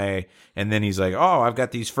guy. And then he's like, "Oh, I've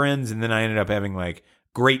got these friends." And then I ended up having like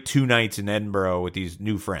great 2 nights in Edinburgh with these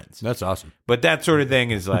new friends. That's awesome. But that sort of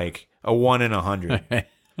thing is like a 1 in 100.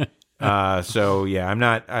 So yeah, I'm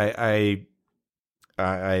not.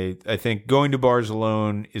 I think going to bars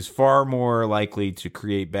alone is far more likely to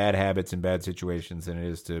create bad habits and bad situations than it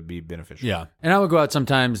is to be beneficial. Yeah. And I would go out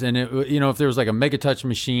sometimes, and if there was like a Mega Touch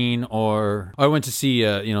machine, or I went to see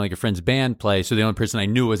like a friend's band play, so the only person I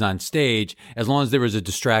knew was on stage, as long as there was a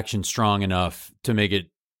distraction strong enough to make it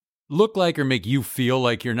look like or make you feel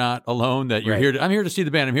like you're not alone, that you're here I'm here to see the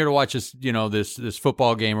band, I'm here to watch this this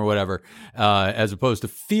football game or whatever, as opposed to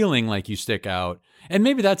feeling like you stick out. And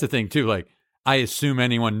maybe that's the thing too, like I assume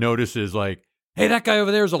anyone notices, like, hey, that guy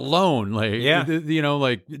over there is alone. Like,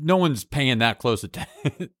 like no one's paying that close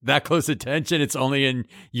attention. It's only in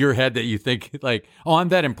your head that you think like, oh, I'm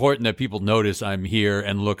that important that people notice I'm here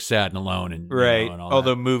and look sad and alone. And and all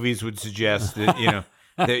although movies would suggest that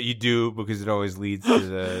that you do, because it always leads to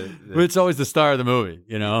the But it's always the star of the movie.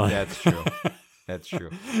 That's true. That's true.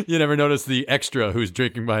 You never notice the extra who's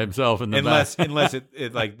drinking by himself in the unless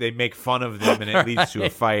it like they make fun of them and it leads to a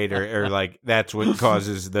fight, or like that's what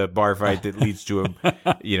causes the bar fight that leads to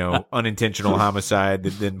a unintentional homicide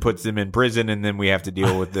that then puts them in prison, and then we have to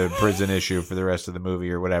deal with the prison issue for the rest of the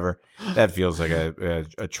movie or whatever. That feels like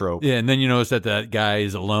a trope. Yeah, and then you notice that guy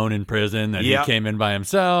is alone in prison, that he came in by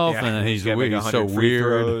himself, and he's weird. He's so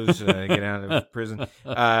weird. Get out of prison.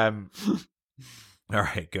 All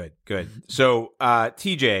right, good. So,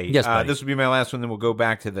 TJ, yes, buddy. This will be my last one, then we'll go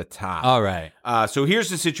back to the top. All right. So here's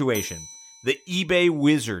the situation. The eBay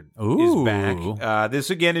wizard is back. This,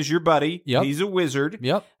 again, is your buddy. Yep. He's a wizard.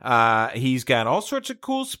 Yep. He's got all sorts of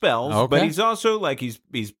cool spells, but he's also, like,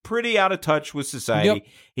 he's pretty out of touch with society. Yep.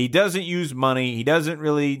 He doesn't use money. He doesn't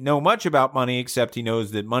really know much about money, except he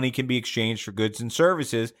knows that money can be exchanged for goods and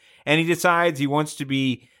services, and he decides he wants to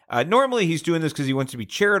be Normally he's doing this because he wants to be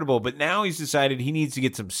charitable, but now he's decided he needs to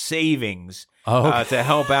get some savings to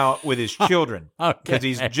help out with his children. Because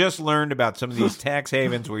he's just learned about some of these tax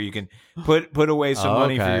havens where you can put away some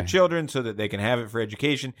money for your children so that they can have it for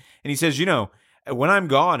education. And he says, when I'm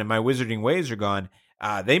gone and my wizarding ways are gone,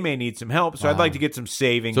 they may need some help, so I'd like to get some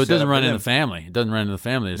savings. So it doesn't run in the family. It doesn't run in the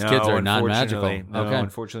family. His kids are non-magical. No,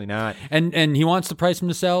 unfortunately not. And he wants the price him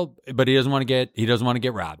to sell, but he doesn't want to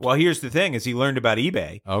get robbed. Well, here's the thing: is he learned about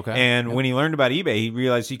eBay. Okay. And when he learned about eBay, he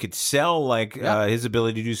realized he could sell his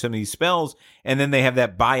ability to do some of these spells, and then they have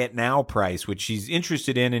that buy it now price, which he's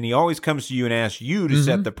interested in, and he always comes to you and asks you to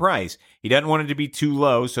set the price. He doesn't want it to be too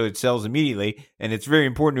low, so it sells immediately, and it's very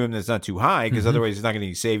important to him that it's not too high, because otherwise he's not going to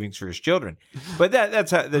get savings for his children. But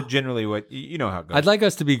that's generally what how it goes. I'd like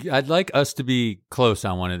us to be close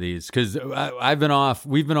on one of these, because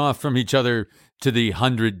we've been off from each other to the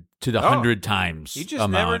 100 times. You just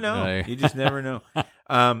never know. You just never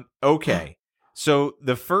know. Okay, so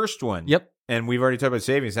the first one. Yep. And we've already talked about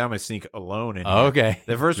savings. Now I'm going to sneak alone in here. Okay.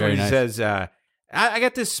 The first one, he says, I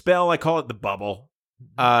got this spell. I call it the bubble.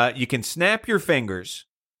 You can snap your fingers,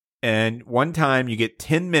 and one time you get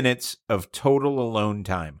 10 minutes of total alone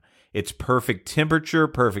time. It's perfect temperature,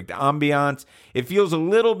 perfect ambiance. It feels a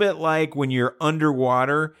little bit like when you're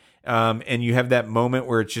underwater and you have that moment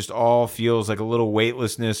where it just all feels like a little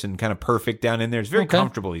weightlessness and kind of perfect down in there. It's very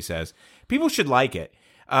comfortable, he says. People should like it.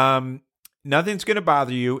 Nothing's going to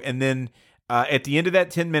bother you. And then at the end of that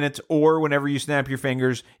 10 minutes, or whenever you snap your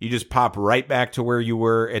fingers, you just pop right back to where you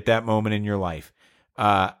were at that moment in your life.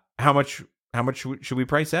 How much should we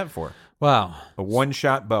price that for? Wow. A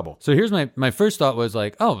one-shot bubble. So here's my first thought was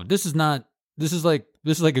like, oh, this is like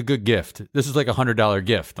a good gift. This is like $100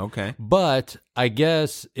 gift. Okay. But I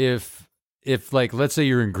guess if like, let's say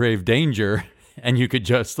you're in grave danger and you could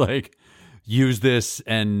just like use this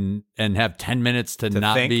and have 10 minutes to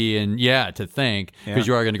not think? Be in, to think, because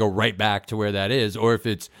you are going to go right back to where that is. Or if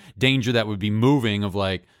it's danger that would be moving of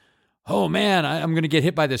like, oh man, I'm going to get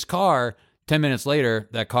hit by this car. 10 minutes later,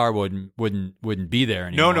 that car wouldn't be there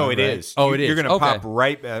anymore. No, it is. Oh, it is. You're going to pop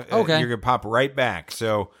right back. You're going to pop right back.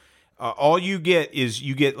 So all you get is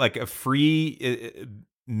like a free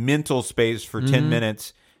mental space for 10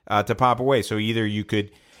 minutes to pop away. So either you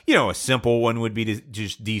could, a simple one would be to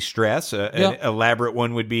just de-stress. An elaborate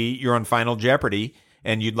one would be you're on Final Jeopardy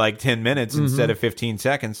and you'd like 10 minutes instead of 15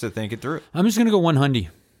 seconds to think it through. I'm just going to go 100.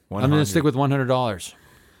 I'm going to stick with $100.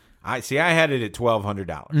 I had it at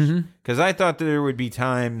 $1,200 because I thought that there would be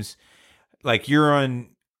times like you're on,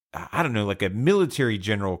 I don't know, like a military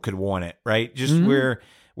general could want it, right? Just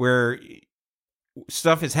where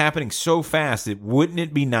stuff is happening so fast that wouldn't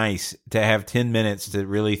it be nice to have 10 minutes to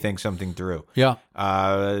really think something through? Yeah.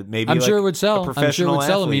 Maybe I'm sure it would sell. I'm sure it would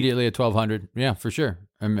sell immediately at $1,200. Yeah, for sure.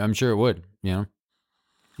 I'm sure it would. You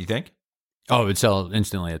think? Oh, it would sell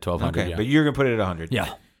instantly at $1,200. Okay, but you're gonna put it at $100.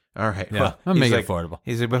 Yeah. All right. Yeah. Well, I'm making it affordable.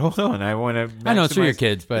 He's like, but hold on, I want to. I know it's for your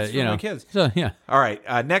kids, but it's for my kids. So yeah. All right.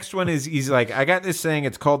 Next one is he's like, I got this thing.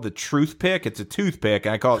 It's called the Truth Pick. It's a toothpick.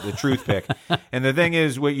 I call it the Truth Pick. And the thing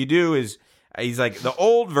is, what you do is, he's like, the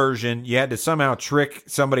old version, you had to somehow trick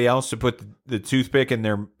somebody else to put the toothpick in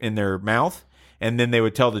their mouth, and then they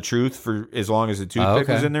would tell the truth for as long as the toothpick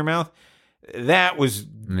was in their mouth. That was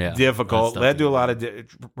difficult. Led to a lot of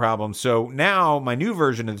problems. So now my new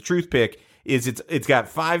version of the Truth Pick is it's got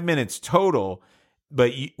 5 minutes total,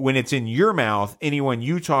 but when it's in your mouth, anyone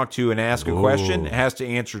you talk to and ask a question has to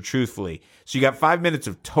answer truthfully. So you got 5 minutes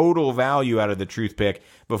of total value out of the Truth Pick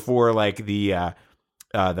before like the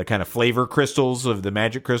kind of flavor crystals of the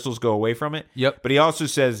magic crystals go away from it. Yep. But he also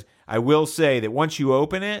says, I will say that once you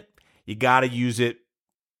open it, you got to use it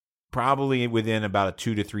probably within about a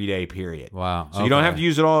 2 to 3 day period. Wow. So you don't have to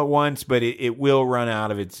use it all at once, but it will run out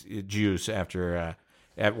of its juice after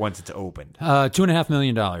once it's opened. $2.5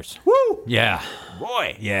 million. Woo! Yeah.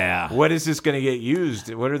 Boy. Yeah. What is this going to get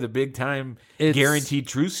used? What are the big time guaranteed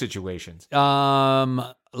truth situations?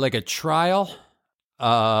 Like a trial,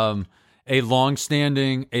 a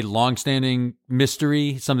long-standing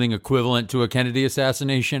mystery, something equivalent to a Kennedy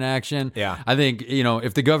assassination action. Yeah. I think,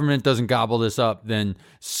 if the government doesn't gobble this up, then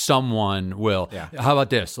someone will. Yeah. How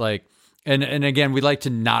about this? Like, and again, we like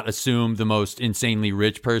to not assume the most insanely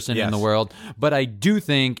rich person in the world, but I do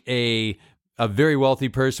think a very wealthy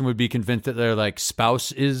person would be convinced that their like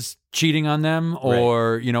spouse is cheating on them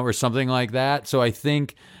or, or something like that. So I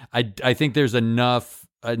think there's enough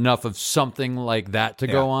of something like that to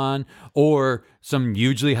go on, or some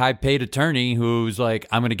hugely high paid attorney who's like,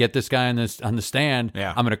 I'm going to get this guy on the stand.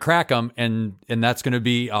 Yeah. I'm going to crack him. And that's going to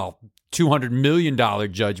be $200 million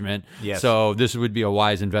judgment. Yes. So this would be a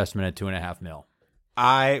wise investment at $2.5 million.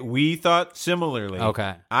 We thought similarly.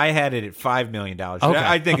 Okay. I had it at $5 million. Okay.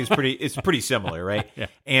 I think it's pretty similar, right? Yeah.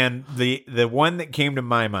 And the one that came to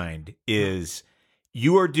my mind is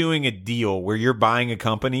you are doing a deal where you're buying a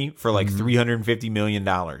company for like $350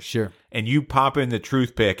 million. Sure. And you pop in the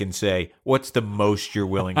truth pick and say, what's the most you're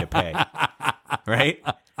willing to pay? Right?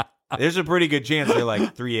 There's a pretty good chance they're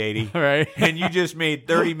like 380. Right. And you just made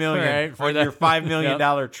 $30 million Right, for on that. your $5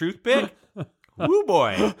 million truth pick. Woo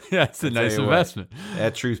boy. Yeah, it's a nice investment.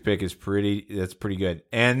 That truth pick is that's pretty good.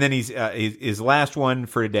 And then his last one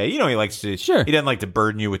for today. You know, he likes to, Sure. He doesn't like to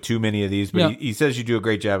burden you with too many of these, but Yeah. he says you do a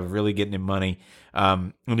great job of really getting him money.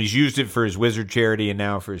 And he's used it for his wizard charity and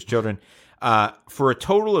now for his children. For a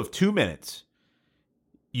total of 2 minutes,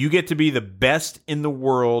 you get to be the best in the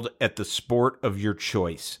world at the sport of your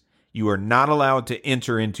choice. You are not allowed to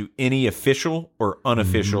enter into any official or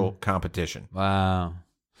unofficial competition. Wow.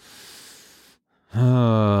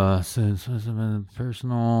 So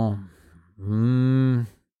personal. I'm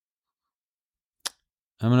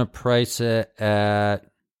gonna price it at.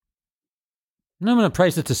 I'm gonna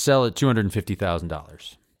price it to sell at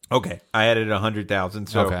 $250,000. Okay, I added 100,000.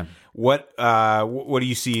 So, Okay. what do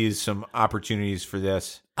you see as some opportunities for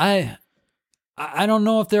this? I don't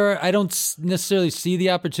know if there are. I don't necessarily see the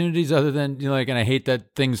opportunities other than and I hate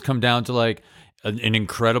that things come down to like an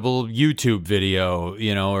incredible YouTube video,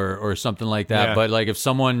 or something like that. Yeah. But like if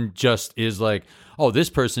someone just is like, oh, this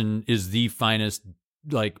person is the finest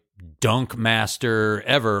like dunk master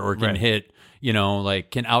ever, or can Right. hit,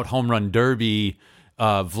 can out home run derby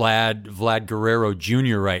Vlad Guerrero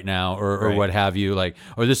Jr. right now, or Right. what have you, like,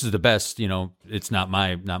 or this is the best, it's not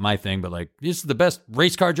my thing, but like this is the best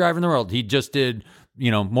race car driver in the world. He just did,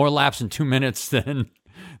 more laps in 2 minutes than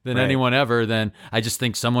Right. anyone ever. Then I just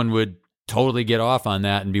think someone would totally get off on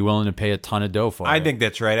that and be willing to pay a ton of dough for it. I think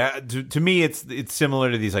that's right. To me, it's similar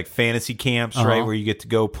to these like fantasy camps, Uh-huh. right, where you get to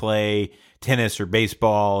go play tennis or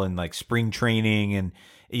baseball and like spring training, and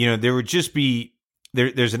there would just be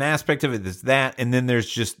there's an aspect of it that's that, and then there's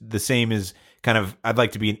just the same as kind of I'd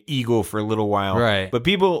like to be an eagle for a little while, Right. But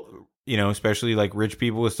people, especially like rich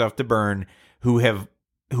people with stuff to burn, who have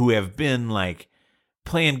been like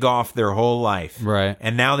playing golf their whole life, Right.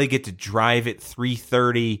 and now they get to drive at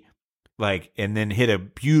 330. Like, and then hit a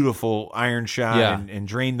beautiful iron shot Yeah. and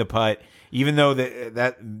drain the putt, even though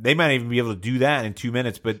that they might even be able to do that in 2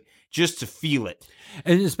 minutes, but just to feel it.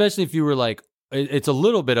 And especially if you were like, it's a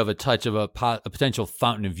little bit of a touch of a potential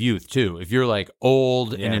fountain of youth too. If you're like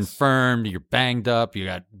old and Yes. infirmed, you're banged up, you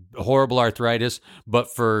got horrible arthritis,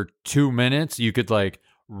 but for 2 minutes you could like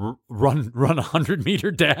run 100-meter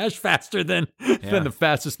dash faster than the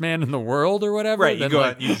fastest man in the world or whatever. Right. You Then, go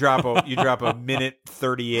like, out, you drop a minute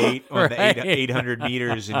 38 on Right. the 800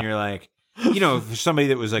 meters, and you're like, for somebody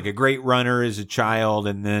that was like a great runner as a child,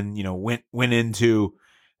 and then went into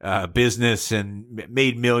business and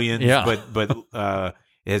made millions, Yeah. but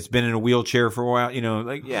has been in a wheelchair for a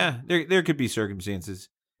while. There could be circumstances.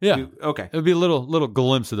 yeah. Okay. It would be a little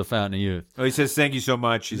glimpse of the fountain of youth. Well, he says thank you so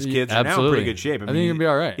much. His kids are now in Absolutely. pretty good shape. I think he'll be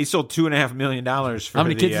all right. He sold $2.5 million for How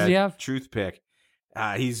many the kids does he have? truth pick.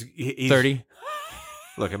 He's 30.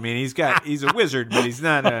 Look, I mean, he's a wizard, but he's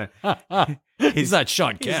not a. He's not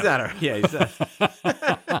Sean He's Kemp. not a. Yeah, he's not.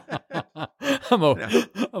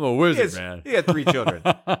 I'm a wizard, man. He had 3 children.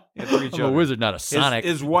 I'm a wizard, not a Sonic.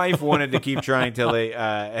 His wife wanted to keep trying till they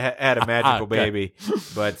had a magical baby,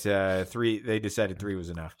 but 3. They decided 3 was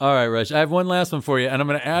enough. All right, Rush. I have one last one for you, and I'm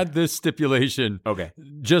going to add this stipulation. Okay.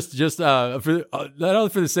 Just for not only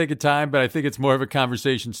for the sake of time, but I think it's more of a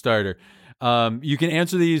conversation starter. You can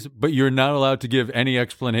answer these, but you're not allowed to give any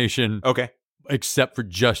explanation Okay. except for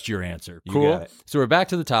just your answer. You Cool? got it. So we're back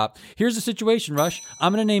to the top. Here's the situation, Rush.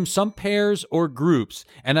 I'm going to name some pairs or groups,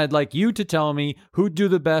 and I'd like you to tell me who'd do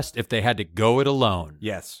the best if they had to go it alone.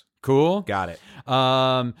 Yes. Cool? Got it.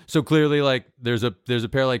 So clearly, like there's a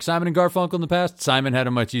pair like Simon and Garfunkel in the past. Simon had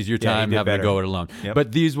a much easier Yeah, he time did having better. to go it alone. Yep.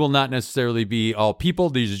 But these will not necessarily be all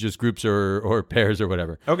people. These are just groups or pairs or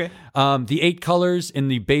whatever. Okay. The 8 colors in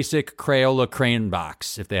the basic Crayola crayon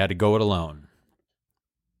box if they had to go it alone.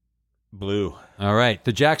 Blue. All right.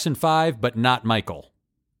 The Jackson 5, but not Michael.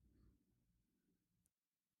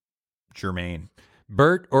 Jermaine.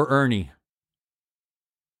 Bert or Ernie.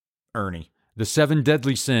 Ernie. The 7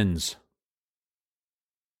 Deadly Sins.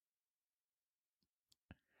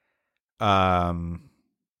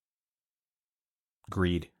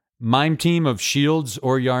 Greed. Mime team of Shields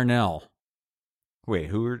or Yarnell. Wait,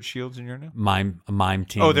 who are Shields in your name? A mime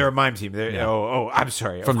team. Oh, they're a mime team. Yeah. I'm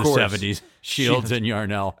sorry. from of the course. 70s. Shields and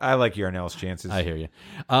Yarnell. I like Yarnell's chances. I hear you.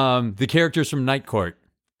 The characters from Night Court.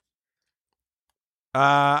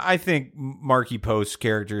 I think Marky Post's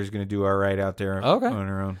character is going to do all right out there on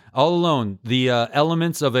her own. All Alone, the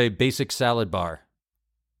elements of a basic salad bar.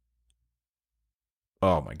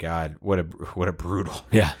 Oh my God, what a brutal.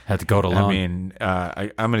 Yeah, had to go it alone. I mean,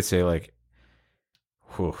 I'm going to say like,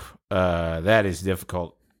 that is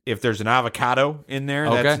difficult. If there's an avocado in there,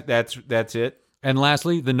 that's it. And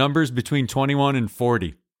lastly, the numbers between 21 and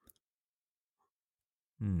 40.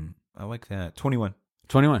 I like that. 21.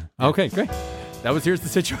 21. Okay, great. That was Here's the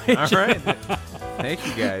Situation. All right. Thank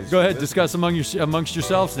you, guys. Go ahead, discuss amongst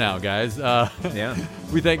yourselves now, guys. Yeah.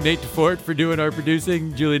 We thank Nate DeFort for doing our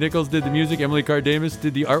producing. Julie Nichols did the music. Emily Cardamus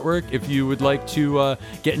did the artwork. If you would like to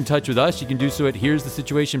get in touch with us, you can do so at Here's the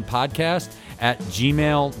Situation Podcast at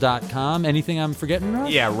gmail.com. Anything I'm forgetting, Rob?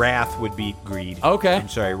 Yeah, wrath would beat greed. Okay. I'm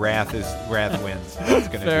sorry, wrath wins. That's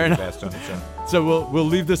going to be the best on the show. So we'll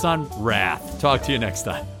leave this on wrath. Talk to you next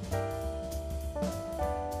time.